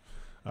plenty of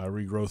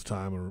regrowth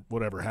time or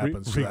whatever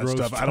happens to that regrowth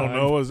stuff. time. I don't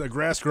know. As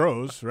grass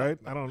grows, right?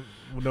 I don't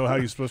know how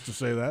you're supposed to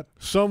say that.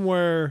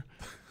 Somewhere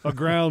a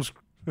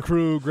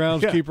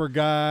groundskeeper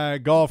guy,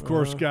 golf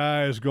course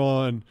guy is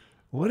going,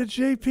 what did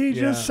JP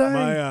just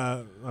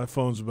say? My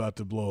phone's about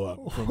to blow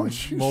up from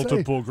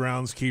multiple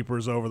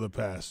groundskeepers over the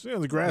past.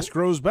 The grass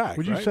grows back.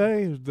 Would you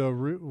say the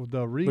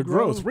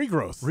regrowth?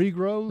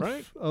 Regrowth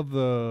right? Of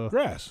the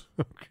grass.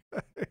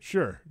 Okay.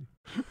 Sure.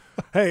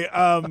 Hey,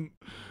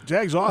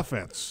 Jags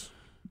offense.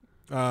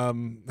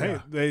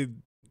 They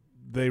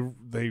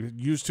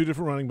used two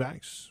different running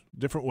backs,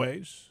 different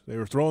ways. They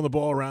were throwing the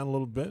ball around a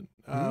little bit.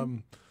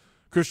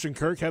 Christian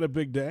Kirk had a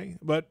big day,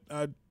 but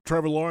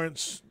Trevor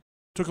Lawrence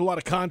took a lot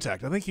of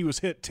contact. I think he was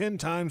hit 10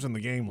 times in the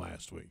game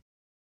last week.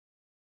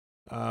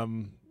 How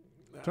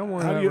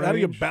do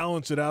you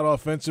balance it out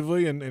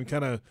offensively and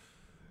kind of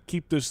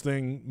keep this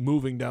thing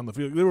moving down the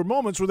field? There were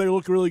moments where they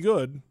looked really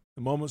good.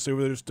 The moments they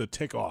were just a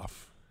tick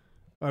off.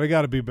 They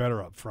got to be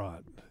better up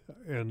front.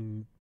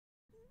 And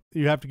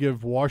you have to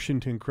give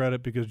Washington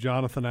credit because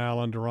Jonathan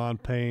Allen,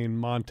 Deron Payne,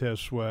 Montez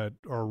Sweat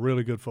are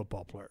really good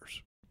football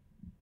players.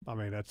 I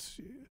mean,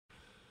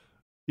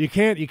 you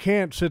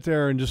can't sit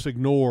there and just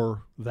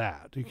ignore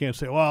that. You can't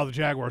say, well, the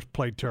Jaguars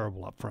played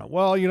terrible up front.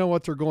 Well, you know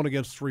what? They're going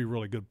against three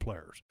really good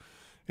players.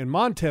 And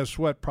Montez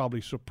Sweat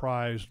probably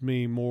surprised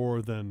me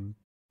more than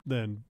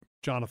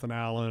Jonathan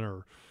Allen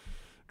or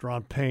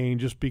Deron Payne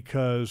just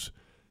because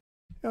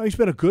he's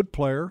been a good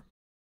player.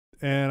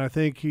 And I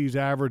think he's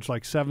averaged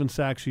like 7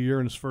 sacks a year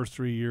in his first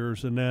 3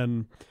 years. And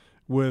then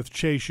with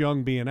Chase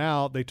Young being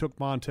out, they took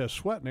Montez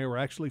Sweat and they were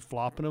actually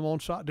flopping him on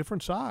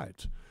different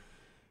sides.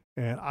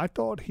 And I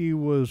thought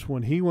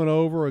when he went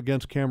over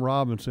against Cam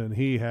Robinson,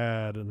 he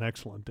had an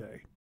excellent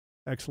day.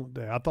 Excellent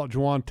day. I thought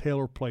Juwan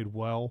Taylor played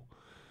well.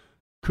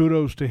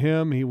 Kudos to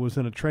him. He was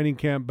in a training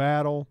camp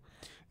battle,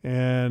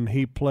 and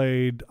he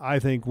played, I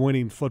think,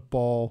 winning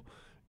football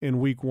in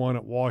week 1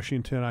 at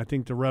Washington. I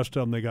think the rest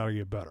of them, they got to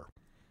get better.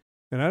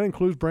 And that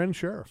includes Brandon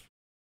Sheriff.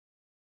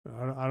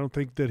 I don't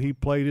think that he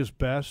played his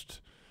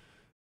best.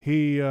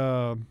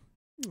 I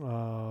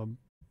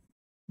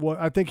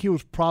think he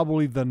was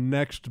probably the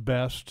next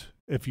best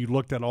if you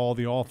looked at all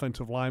the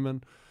offensive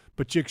linemen.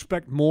 But you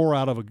expect more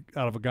out of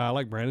a guy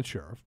like Brandon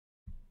Sheriff.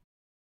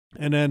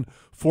 And then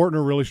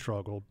Fortner really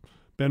struggled.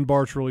 Ben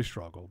Bartch really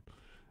struggled.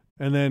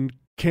 And then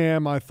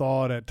Cam, I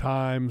thought, at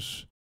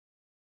times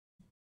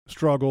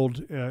struggled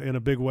in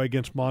a big way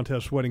against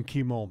Montez Sweat in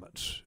key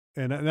moments.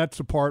 And that's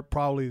the part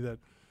probably that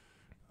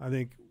I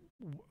think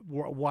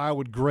why I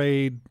would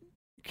grade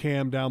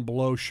Cam down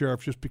below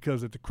Sheriff, just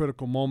because at the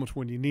critical moments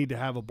when you need to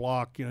have a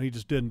block, he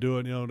just didn't do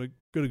it. The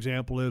good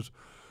example is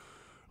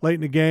late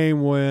in the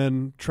game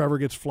when Trevor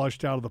gets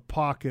flushed out of the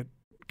pocket,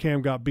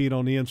 Cam got beat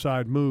on the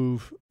inside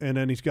move, and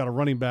then he's got a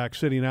running back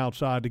sitting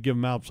outside to give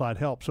him outside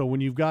help. So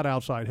when you've got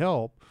outside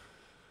help,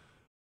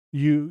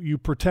 you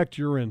protect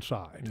your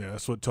inside. Yeah,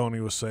 that's what Tony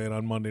was saying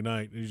on Monday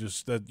night.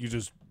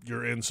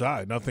 You're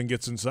inside. Nothing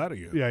gets inside of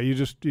you. Yeah, you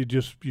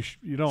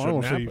don't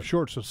want to say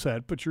shorts a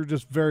set, but you're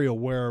just very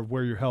aware of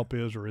where your help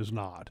is or is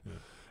not.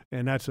 Yeah.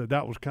 And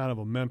that was kind of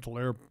a mental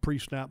error,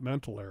 pre-snap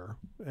mental error.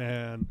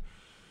 And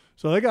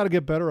so they got to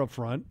get better up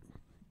front.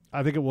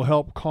 I think it will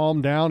help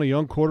calm down a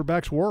young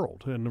quarterback's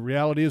world. And the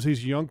reality is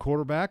he's a young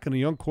quarterback, and a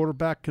young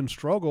quarterback can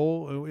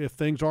struggle if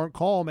things aren't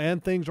calm,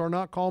 and things are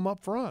not calm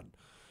up front.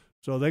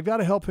 So they've got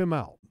to help him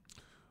out.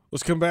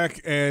 Let's come back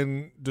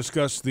and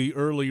discuss the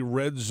early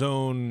red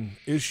zone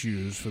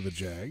issues for the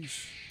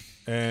Jags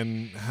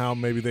and how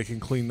maybe they can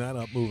clean that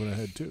up moving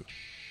ahead too.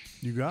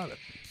 You got it.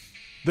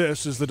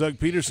 This is the Doug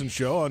Pederson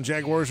Show on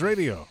Jaguars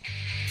Radio.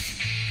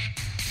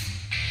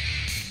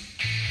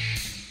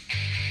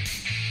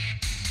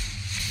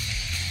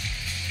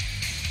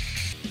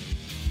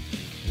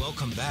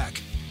 Welcome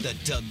back. The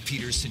Doug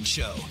Pederson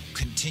Show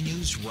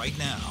continues right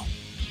now.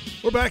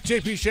 We're back.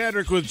 JP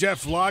Shadrick with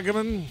Jeff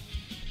Lageman,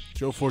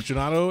 Joe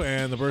Fortunato,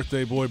 and the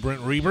birthday boy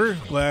Brent Reber.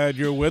 Glad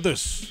you're with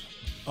us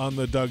on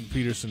the Doug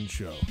Pederson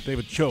Show.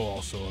 David Cho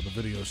also on the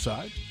video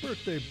side.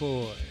 Birthday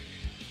boy.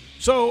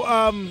 So,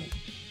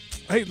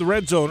 hey, the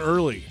red zone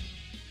early.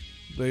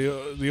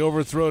 The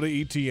overthrow to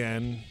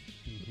ETN,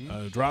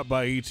 drop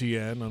by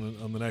ETN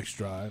on the next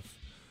drive.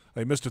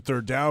 They missed a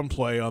third down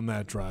play on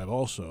that drive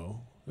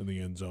also in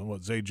the end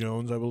zone. Zay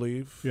Jones, I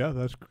believe?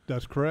 Yeah,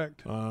 that's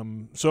correct.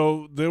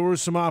 So there were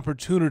some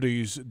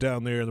opportunities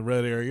down there in the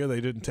red area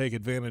they didn't take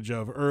advantage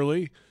of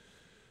early.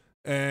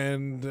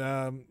 And,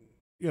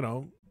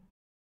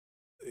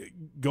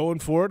 going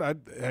for it,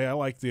 I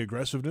like the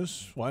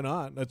aggressiveness. Why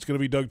not? That's going to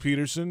be Doug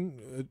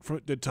Pederson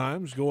at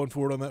times, going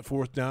for it on that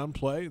fourth down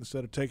play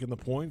instead of taking the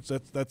points.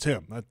 That's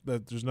him.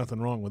 There's nothing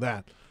wrong with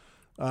that.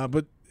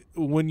 But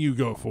when you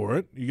go for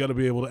it, you got to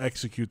be able to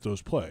execute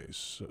those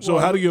plays. So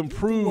how do you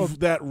improve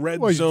that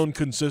red zone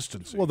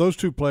consistency? Well, those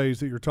two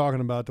plays that you're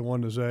talking about, the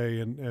one to Zay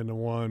and the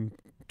one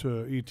to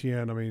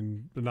ETN, I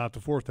mean, not the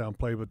fourth down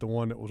play, but the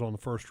one that was on the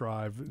first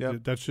drive,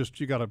 that's just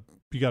you got to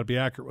be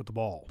accurate with the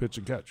ball. Pitch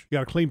and catch. You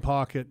got a clean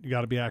pocket. You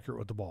got to be accurate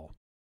with the ball.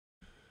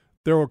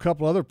 There were a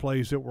couple other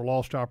plays that were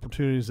lost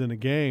opportunities in the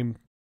game.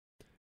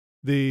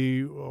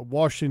 The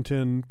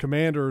Washington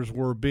Commanders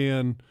were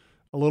being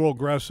a little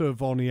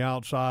aggressive on the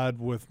outside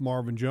with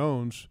Marvin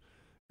Jones,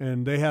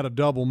 and they had a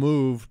double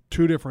move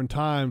 2 different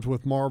times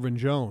with Marvin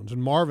Jones,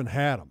 and Marvin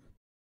had him.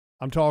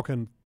 I'm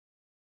talking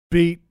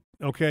beat,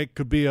 okay,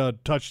 could be a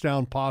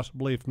touchdown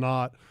possibly, if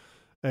not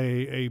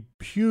a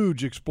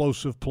huge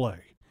explosive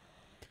play.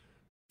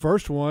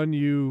 First one,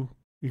 you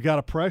got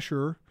to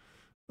pressure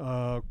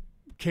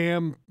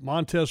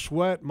Montez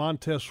Sweat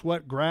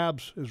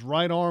grabs his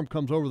right arm,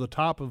 comes over the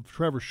top of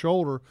Trevor's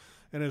shoulder,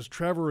 and as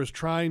Trevor is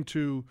trying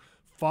to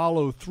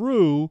follow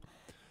through,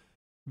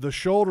 the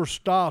shoulder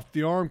stops,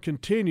 the arm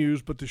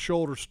continues, but the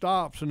shoulder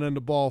stops, and then the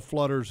ball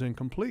flutters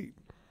incomplete.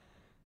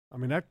 I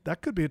mean,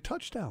 that could be a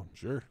touchdown.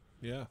 Sure,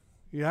 yeah.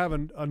 You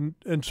haven't,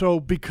 and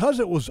so because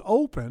it was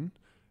open,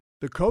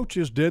 the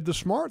coaches did the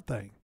smart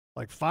thing.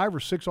 Like 5 or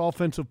 6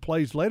 offensive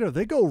plays later,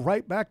 they go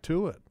right back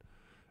to it,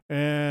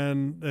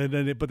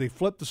 but they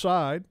flip the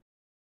side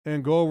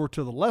and go over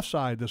to the left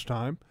side this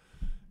time,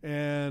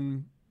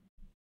 and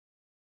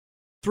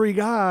 3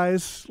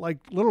 guys, like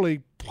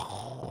literally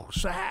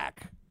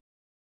sack.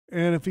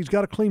 And if he's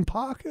got a clean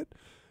pocket,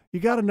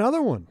 you got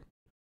another one.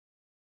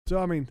 So,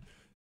 I mean,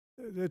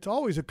 it's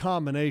always a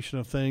combination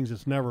of things.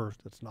 It's not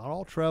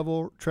all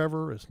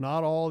Trevor. It's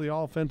not all the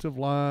offensive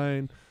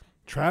line.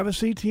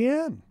 Travis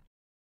Etienne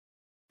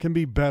can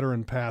be better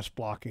in pass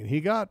blocking. He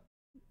got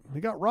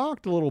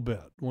rocked a little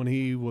bit when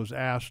he was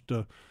asked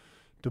to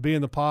be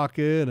in the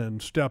pocket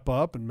and step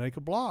up and make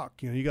a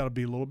block. You got to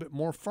be a little bit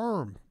more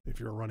firm if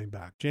you're a running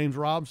back. James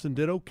Robinson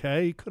did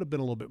okay. He could have been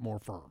a little bit more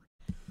firm.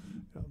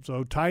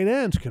 So tight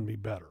ends can be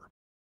better.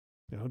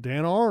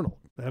 Dan Arnold,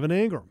 Evan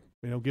Ingram,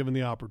 given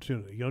the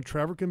opportunity.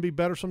 Trevor can be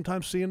better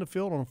sometimes seeing the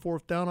field on a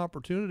fourth down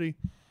opportunity.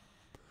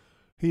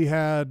 He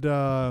had,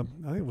 I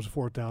think it was a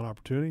fourth down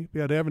opportunity. He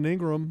had Evan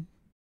Ingram,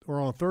 or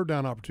on a third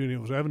down opportunity,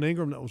 it was Evan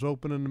Ingram that was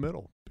open in the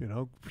middle.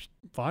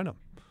 Find him.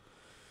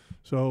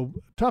 So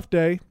tough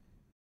day.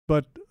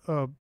 But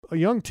a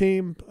young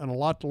team and a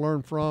lot to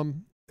learn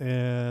from,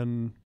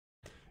 and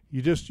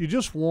you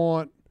just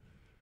want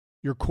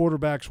your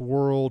quarterback's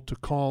world to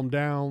calm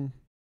down.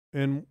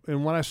 And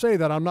when I say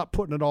that, I'm not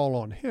putting it all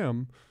on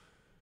him.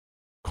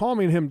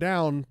 Calming him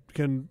down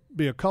can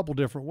be a couple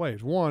different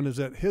ways. One is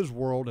that his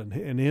world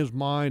and his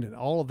mind and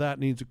all of that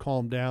needs to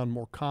calm down.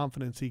 More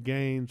confidence he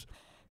gains,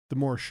 the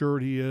more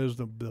assured he is,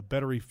 the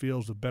better he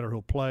feels, the better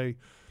he'll play.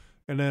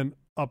 And then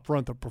up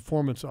front, the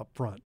performance up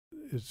front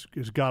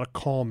is got to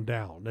calm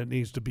down. It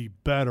needs to be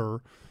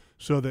better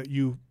so that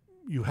you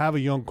have a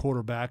young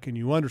quarterback and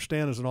you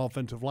understand as an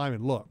offensive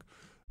lineman, look,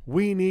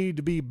 we need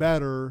to be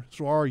better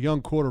so our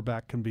young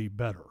quarterback can be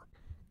better.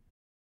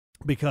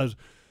 Because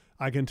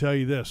I can tell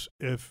you this,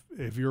 if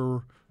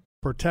your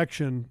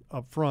protection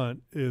up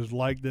front is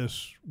like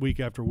this week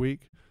after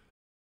week,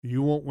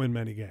 you won't win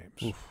many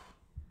games. Oof.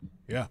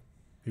 Yeah.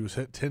 He was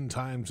hit 10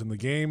 times in the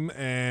game,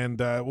 and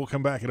we'll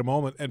come back in a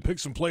moment and pick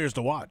some players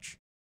to watch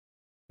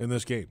in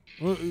this game.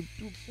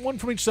 One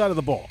from each side of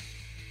the ball.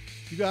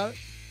 You got it?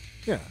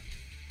 Yeah.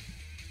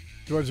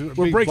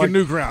 We're breaking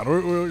new ground.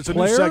 It's a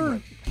new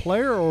segment.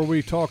 Player, or are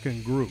we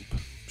talking group?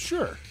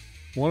 Sure.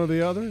 One or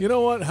the other? You know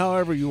what?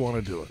 However you want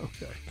to do it.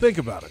 Okay. Think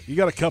about it. You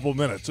got a couple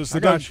minutes. It's the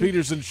Doug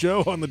Pederson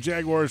Show on the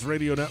Jaguars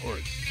Radio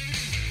Network.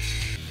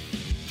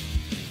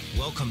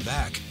 Welcome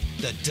back.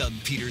 The Doug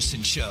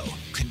Pederson Show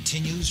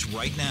continues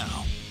right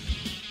now.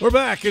 We're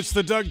back. It's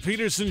the Doug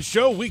Pederson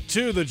Show. Week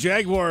 2, the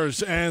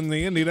Jaguars and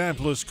the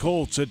Indianapolis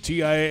Colts at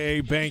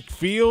TIAA Bank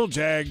Field.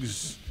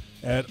 Jags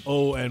at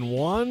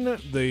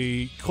 0-1.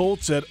 The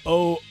Colts at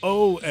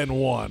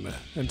 0-1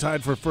 and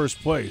tied for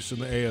first place in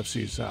the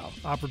AFC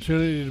South.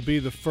 Opportunity to be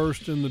the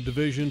first in the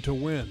division to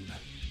win.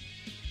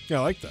 Yeah,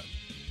 I like that.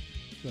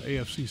 The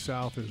AFC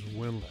South is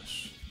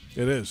winless.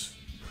 It is.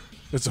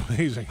 It's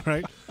amazing,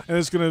 right? And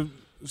it's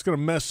gonna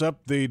mess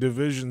up the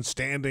division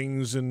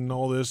standings and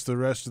all this the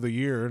rest of the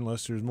year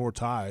unless there's more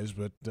ties.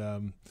 But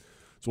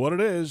it's what it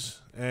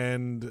is.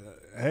 And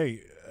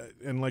hey,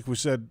 and like we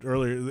said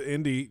earlier, the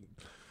Indy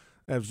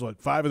has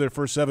 5 of their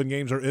first 7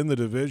 games are in the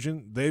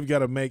division. They've got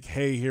to make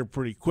hay here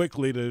pretty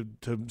quickly to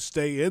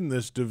stay in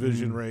this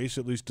division race,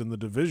 at least in the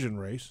division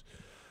race.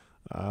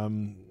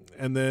 And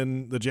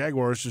then the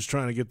Jaguars just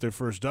trying to get their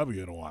first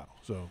W in a while.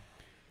 So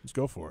let's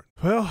go for it.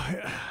 Well,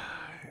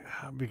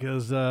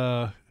 because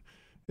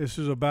this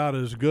is about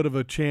as good of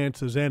a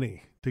chance as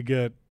any to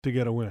get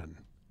a win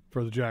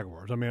for the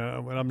Jaguars. I mean,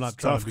 I'm not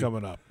it's tough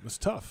coming up. It's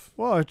tough.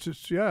 Well, it's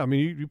just I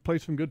mean, you play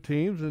some good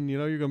teams, and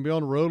you're going to be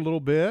on the road a little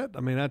bit.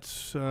 I mean,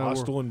 that's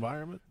hostile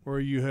environment where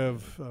you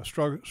have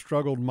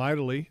struggled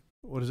mightily.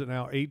 What is it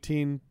now?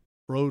 18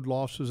 road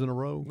losses in a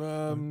row.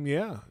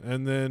 Yeah,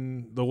 and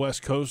then the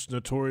West Coast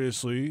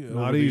notoriously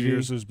not over easy. The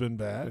years has been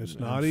bad. It's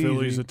not easy.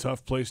 Philly's easy. a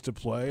tough place to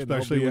play,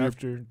 especially when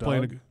after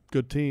playing a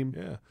good team.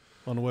 Yeah.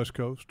 On the West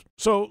Coast.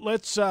 So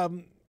let's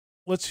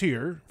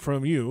hear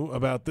from you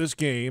about this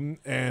game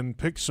and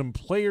pick some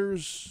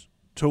players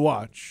to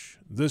watch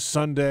this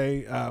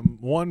Sunday.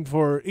 One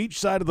for each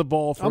side of the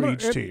ball for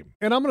each team,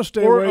 and I'm going to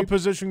stay or away, a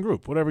position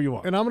group, whatever you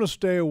want. And I'm going to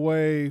stay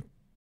away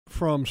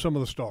from some of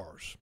the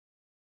stars.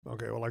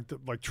 Okay, well,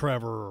 like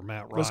Trevor or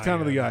Matt Ryan. That's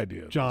kind of the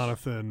idea.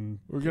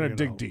 Jonathan. We're going to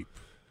dig deep.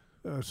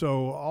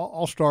 So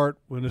I'll start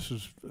when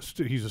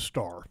he's a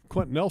star.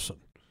 Quentin Nelson.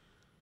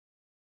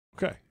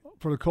 Okay.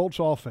 For the Colts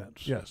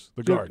offense. Yes,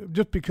 the guard.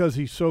 Just because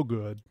he's so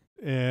good,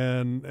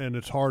 and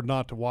it's hard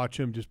not to watch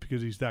him just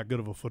because he's that good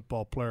of a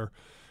football player.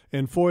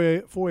 And Foye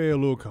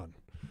Oluokun,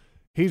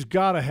 he's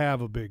got to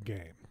have a big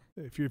game.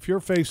 If you're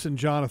facing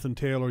Jonathan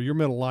Taylor, your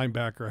middle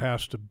linebacker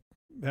has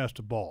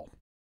to ball.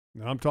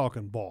 And I'm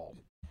talking ball.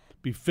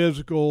 Be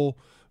physical,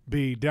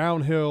 be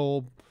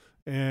downhill,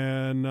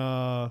 and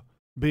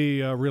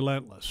be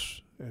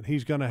relentless. And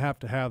he's going to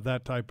have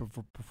that type of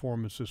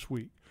performance this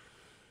week.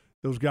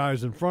 Those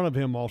guys in front of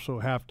him also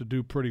have to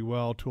do pretty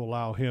well to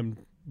allow him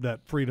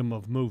that freedom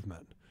of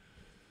movement.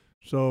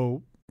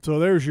 So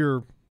there's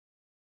your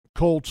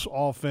Colts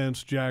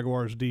offense,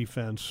 Jaguars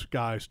defense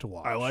guys to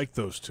watch. I like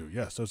those two.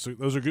 Yes, those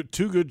are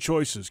two good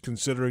choices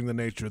considering the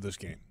nature of this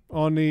game.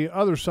 On the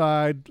other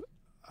side,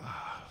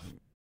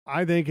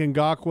 I think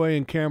Ngakoue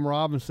and Cam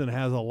Robinson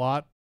has a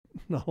lot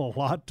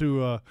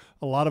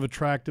of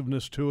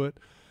attractiveness to it.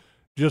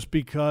 Just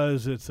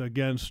because it's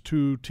against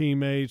two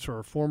teammates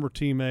or former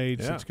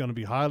teammates, It's going to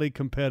be highly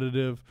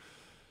competitive.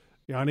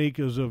 Yannick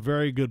is a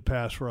very good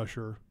pass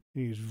rusher.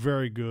 He's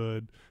very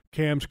good.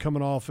 Cam's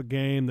coming off a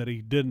game that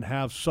he didn't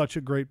have such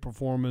a great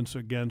performance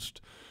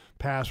against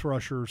pass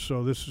rushers,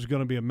 so this is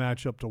going to be a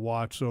matchup to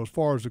watch. So as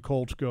far as the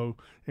Colts go,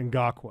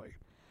 Ngakoue.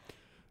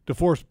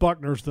 DeForest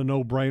Buckner's the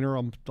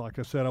no-brainer. Like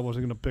I said, I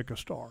wasn't going to pick a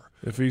star.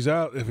 If he's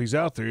out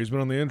there, he's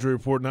been on the injury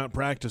report, not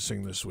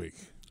practicing this week.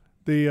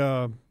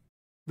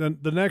 Then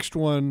the next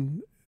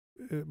one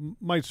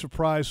might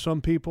surprise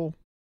some people,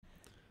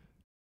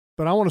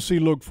 but I want to see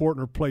Luke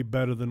Fortner play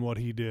better than what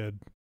he did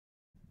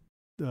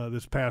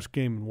this past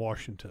game in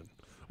Washington.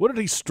 What did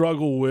he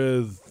struggle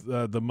with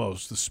the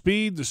most? The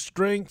speed, the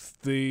strength,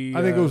 I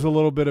think it was a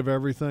little bit of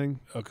everything.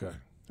 Okay.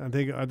 I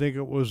think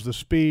it was the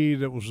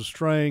speed, it was the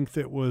strength,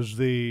 it was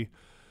the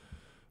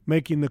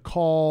making the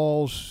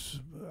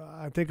calls.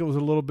 I think it was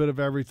a little bit of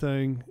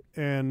everything,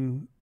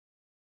 and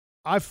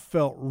I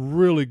felt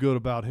really good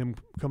about him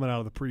coming out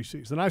of the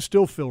preseason. I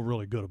still feel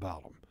really good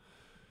about him.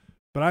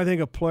 But I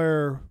think a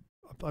player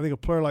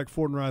like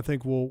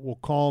Fortner, will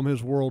calm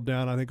his world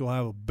down. I think he'll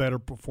have a better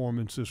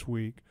performance this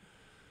week.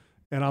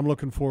 And I'm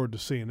looking forward to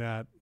seeing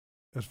that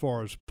as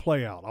far as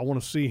play out. I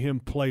want to see him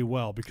play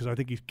well because I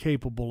think he's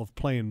capable of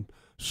playing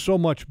so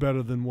much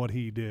better than what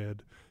he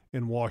did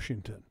in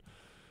Washington.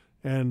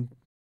 And,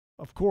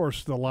 of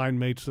course, the line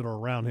mates that are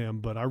around him.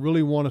 But I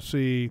really want to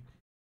see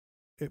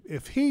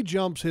if he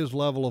jumps his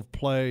level of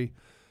play,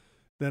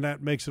 then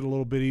that makes it a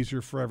little bit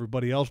easier for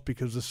everybody else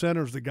because the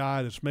center's the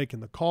guy that's making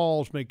the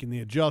calls, making the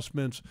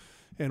adjustments.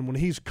 And when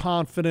he's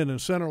confident,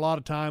 and center a lot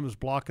of time is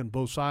blocking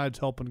both sides,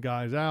 helping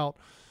guys out.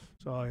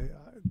 So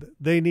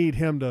they need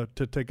him to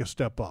take a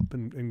step up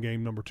in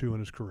game number 2 in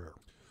his career.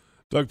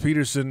 Doug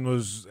Pederson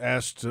was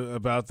asked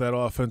about that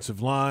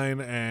offensive line,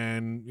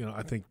 and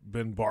I think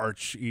Ben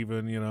Barch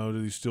even.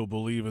 Do you still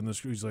believe in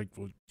this? He's like,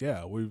 well,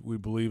 yeah, we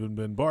believe in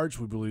Ben Barch,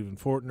 we believe in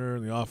Fortner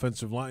and the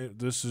offensive line.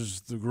 This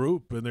is the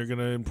group, and they're going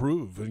to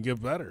improve and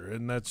get better,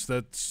 and that's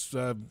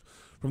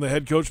from the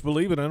head coach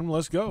believing in them.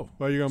 Let's go.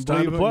 Well, you're going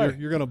to believe in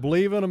you're going to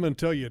believe in them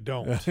until you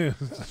don't.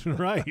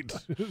 Right.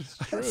 It's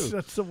true.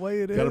 That's the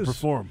way it is. Got to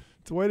perform.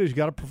 It's the way it is. You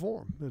got to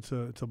perform. It's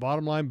a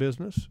bottom line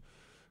business.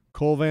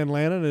 Cole Van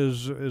Lanen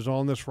is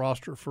on this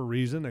roster for a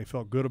reason. They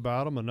felt good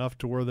about him enough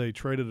to where they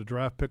traded a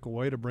draft pick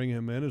away to bring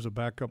him in as a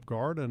backup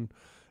guard. And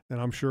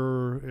I'm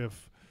sure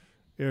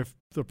if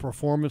the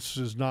performance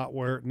is not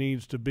where it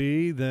needs to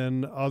be,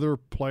 then other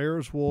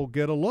players will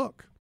get a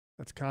look.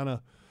 That's kind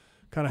of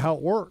how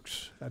it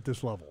works at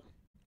this level.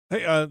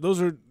 Hey,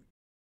 those are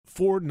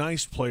 4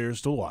 nice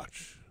players to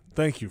watch.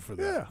 Thank you for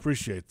that. Yeah.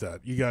 Appreciate that.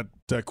 You got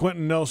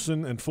Quentin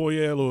Nelson and Foye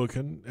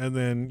Oluokun, and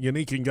then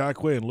Yannick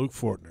Ngakoue and Luke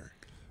Fortner.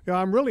 Yeah,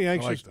 I'm really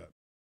anxious. I like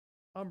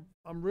that.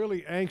 I'm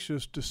really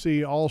anxious to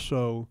see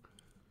also,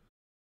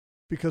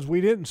 because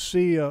we didn't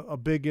see a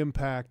big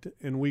impact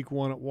in Week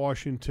 1 at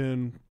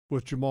Washington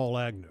with Jamal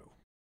Agnew.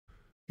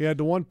 He had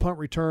the one punt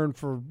return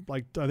for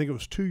I think it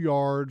was 2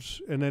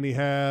 yards, and then he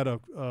had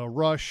a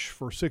rush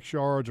for 6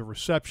 yards, a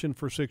reception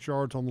for 6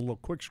 yards on the little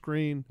quick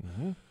screen.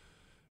 Mm-hmm.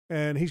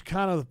 And he's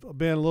kind of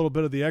been a little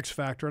bit of the X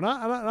factor. And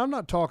I'm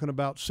not talking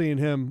about seeing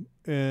him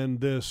in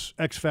this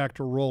X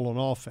factor role on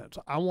offense.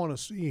 I want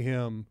to see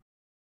him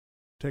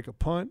take a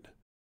punt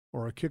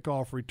or a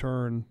kickoff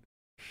return.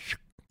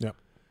 Yep.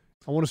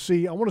 I want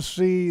to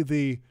see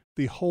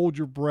the hold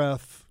your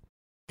breath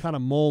kind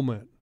of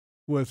moment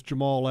with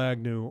Jamal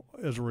Agnew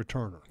as a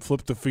returner.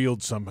 Flip the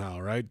field somehow,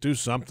 right? Do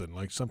something,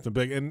 like something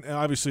big. And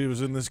obviously it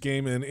was in this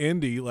game in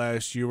Indy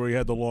last year where he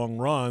had the long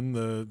run,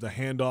 the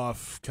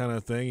handoff kind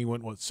of thing. He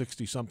went,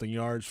 60-something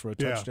yards for a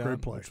touchdown,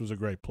 great play. which was a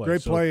great play.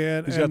 Great play.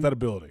 And he's got that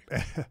ability.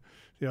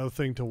 The other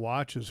thing to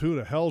watch is who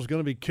the hell's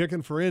going to be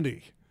kicking for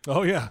Indy.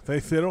 Oh, yeah.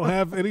 They don't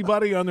have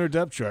anybody on their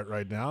depth chart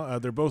right now.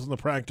 They're both in the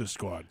practice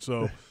squad.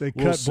 So they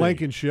cut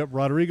Blankenship.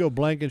 Rodrigo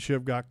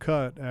Blankenship got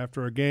cut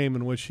after a game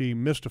in which he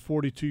missed a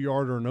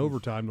 42-yarder in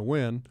overtime to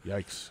win.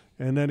 Yikes.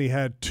 And then he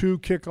had 2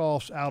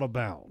 kickoffs out of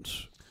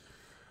bounds.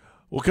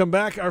 We'll come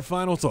back. Our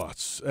final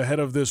thoughts ahead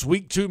of this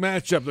Week 2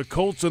 matchup, the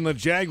Colts and the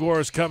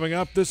Jaguars coming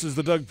up. This is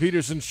the Doug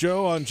Pederson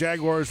Show on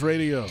Jaguars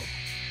Radio.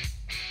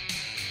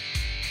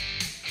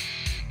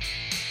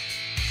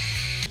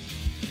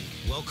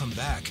 Welcome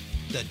back.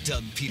 The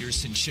Doug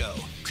Pederson Show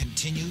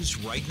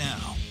continues right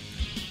now.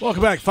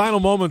 Welcome back. Final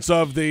moments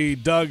of the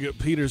Doug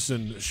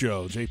Pederson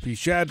Show. JP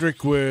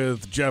Shadrick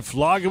with Jeff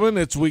Lageman.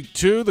 It's Week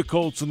 2. The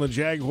Colts and the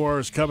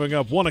Jaguars coming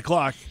up. 1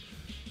 o'clock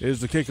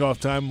is the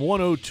kickoff time.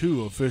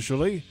 1:02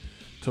 officially.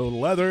 Total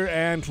Leather.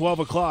 And 12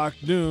 o'clock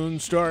noon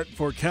start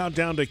for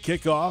Countdown to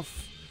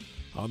Kickoff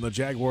on the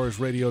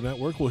Jaguars Radio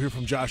Network. We'll hear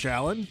from Josh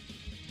Allen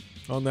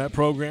on that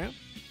program.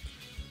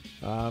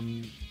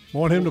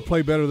 Want him to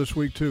play better this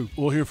week, too.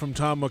 We'll hear from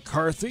Tom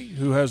McCarthy,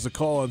 who has the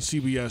call on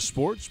CBS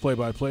Sports,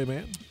 play-by-play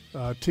man.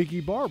 Tiki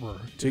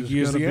Barber. Tiki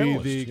is the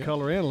analyst. The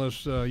color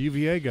analyst,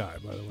 UVA guy,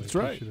 by the way. That's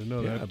right. You didn't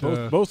know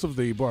that. Both of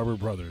the Barber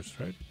brothers,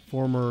 right?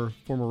 Former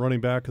running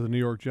back of the New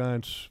York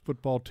Giants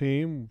football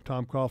team.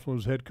 Tom Coughlin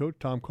was head coach.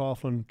 Tom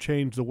Coughlin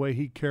changed the way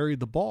he carried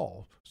the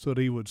ball so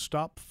that he would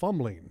stop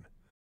fumbling.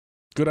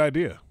 Good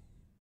idea.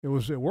 It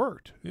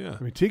worked. Yeah.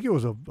 I mean, Tiki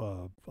was a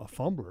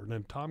fumbler, and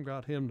then Tom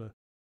got him to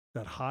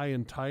that high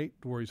and tight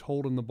where he's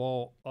holding the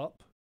ball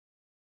up,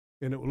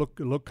 and it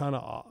looked kind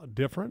of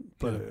different,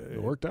 but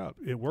it worked out.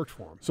 It worked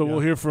for him. So we'll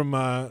hear from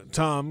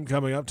Tom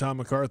coming up. Tom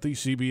McCarthy,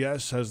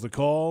 CBS, has the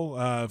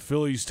call.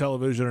 Phillies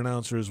television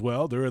announcer as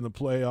well. They're in the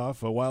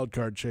playoff, a wild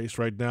card chase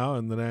right now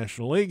in the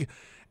National League.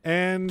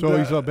 And so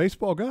he's a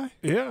baseball guy?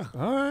 Yeah.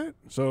 All right.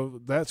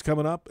 So that's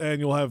coming up, and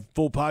you'll have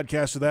full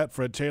podcast of that.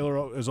 Fred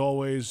Taylor, as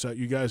always,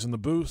 you guys in the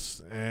booth,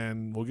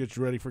 and we'll get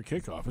you ready for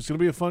kickoff. It's going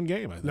to be a fun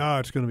game, I think. No,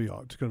 it's going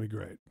to be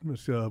great.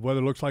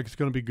 Weather looks like it's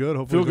going to be good.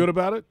 Hopefully, feel good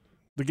about it,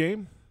 the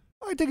game?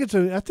 I think it's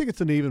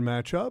an even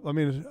matchup. I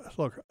mean,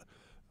 look,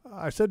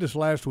 I said this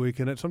last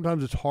week, and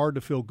sometimes it's hard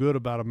to feel good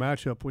about a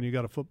matchup when you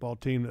got a football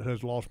team that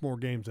has lost more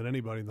games than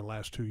anybody in the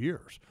last 2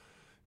 years.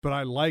 But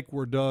I like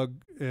where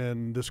Doug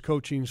and this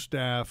coaching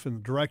staff and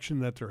the direction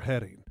that they're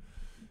heading.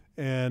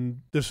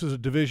 And this is a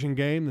division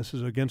game. This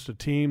is against a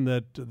team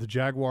that the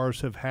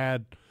Jaguars have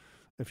had,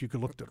 if you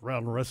could look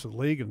around the rest of the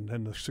league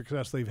and the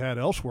success they've had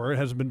elsewhere, it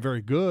hasn't been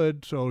very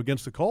good. So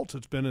against the Colts,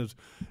 it's been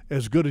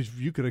as good as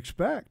you could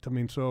expect. I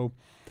mean, so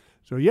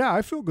yeah,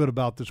 I feel good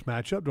about this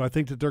matchup. Do I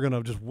think that they're going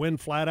to just win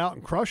flat out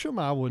and crush them?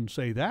 I wouldn't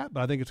say that,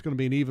 but I think it's going to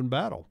be an even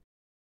battle.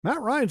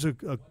 Matt Ryan's a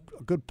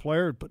good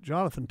player, but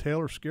Jonathan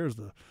Taylor scares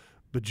the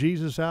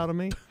bejesus out of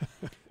me.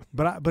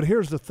 But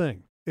here's the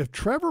thing. If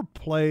Trevor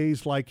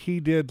plays like he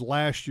did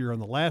last year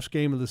in the last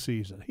game of the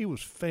season, he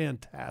was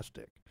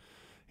fantastic.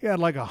 He had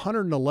like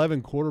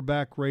 111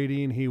 quarterback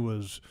rating. He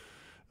was,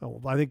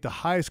 I think, the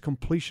highest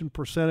completion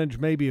percentage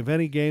maybe of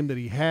any game that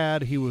he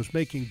had. He was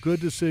making good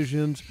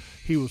decisions.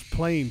 He was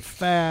playing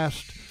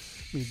fast.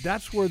 I mean,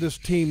 that's where this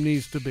team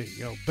needs to be.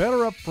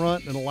 Better up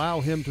front and allow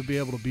him to be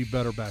able to be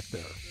better back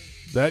there.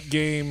 That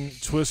game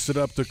twisted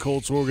up the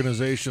Colts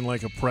organization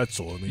like a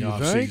pretzel in the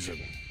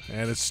offseason,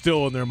 and it's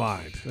still in their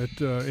mind.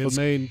 It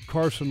made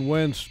Carson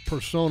Wentz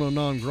persona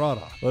non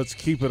grata. Let's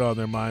keep it on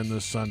their mind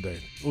this Sunday.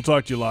 We'll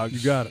talk to you, Logs.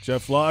 You got it.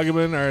 Jeff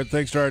Lageman,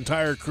 thanks to our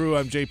entire crew.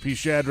 I'm JP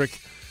Shadrick,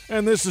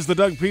 and this is the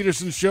Doug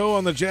Pederson Show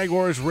on the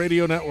Jaguars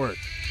Radio Network.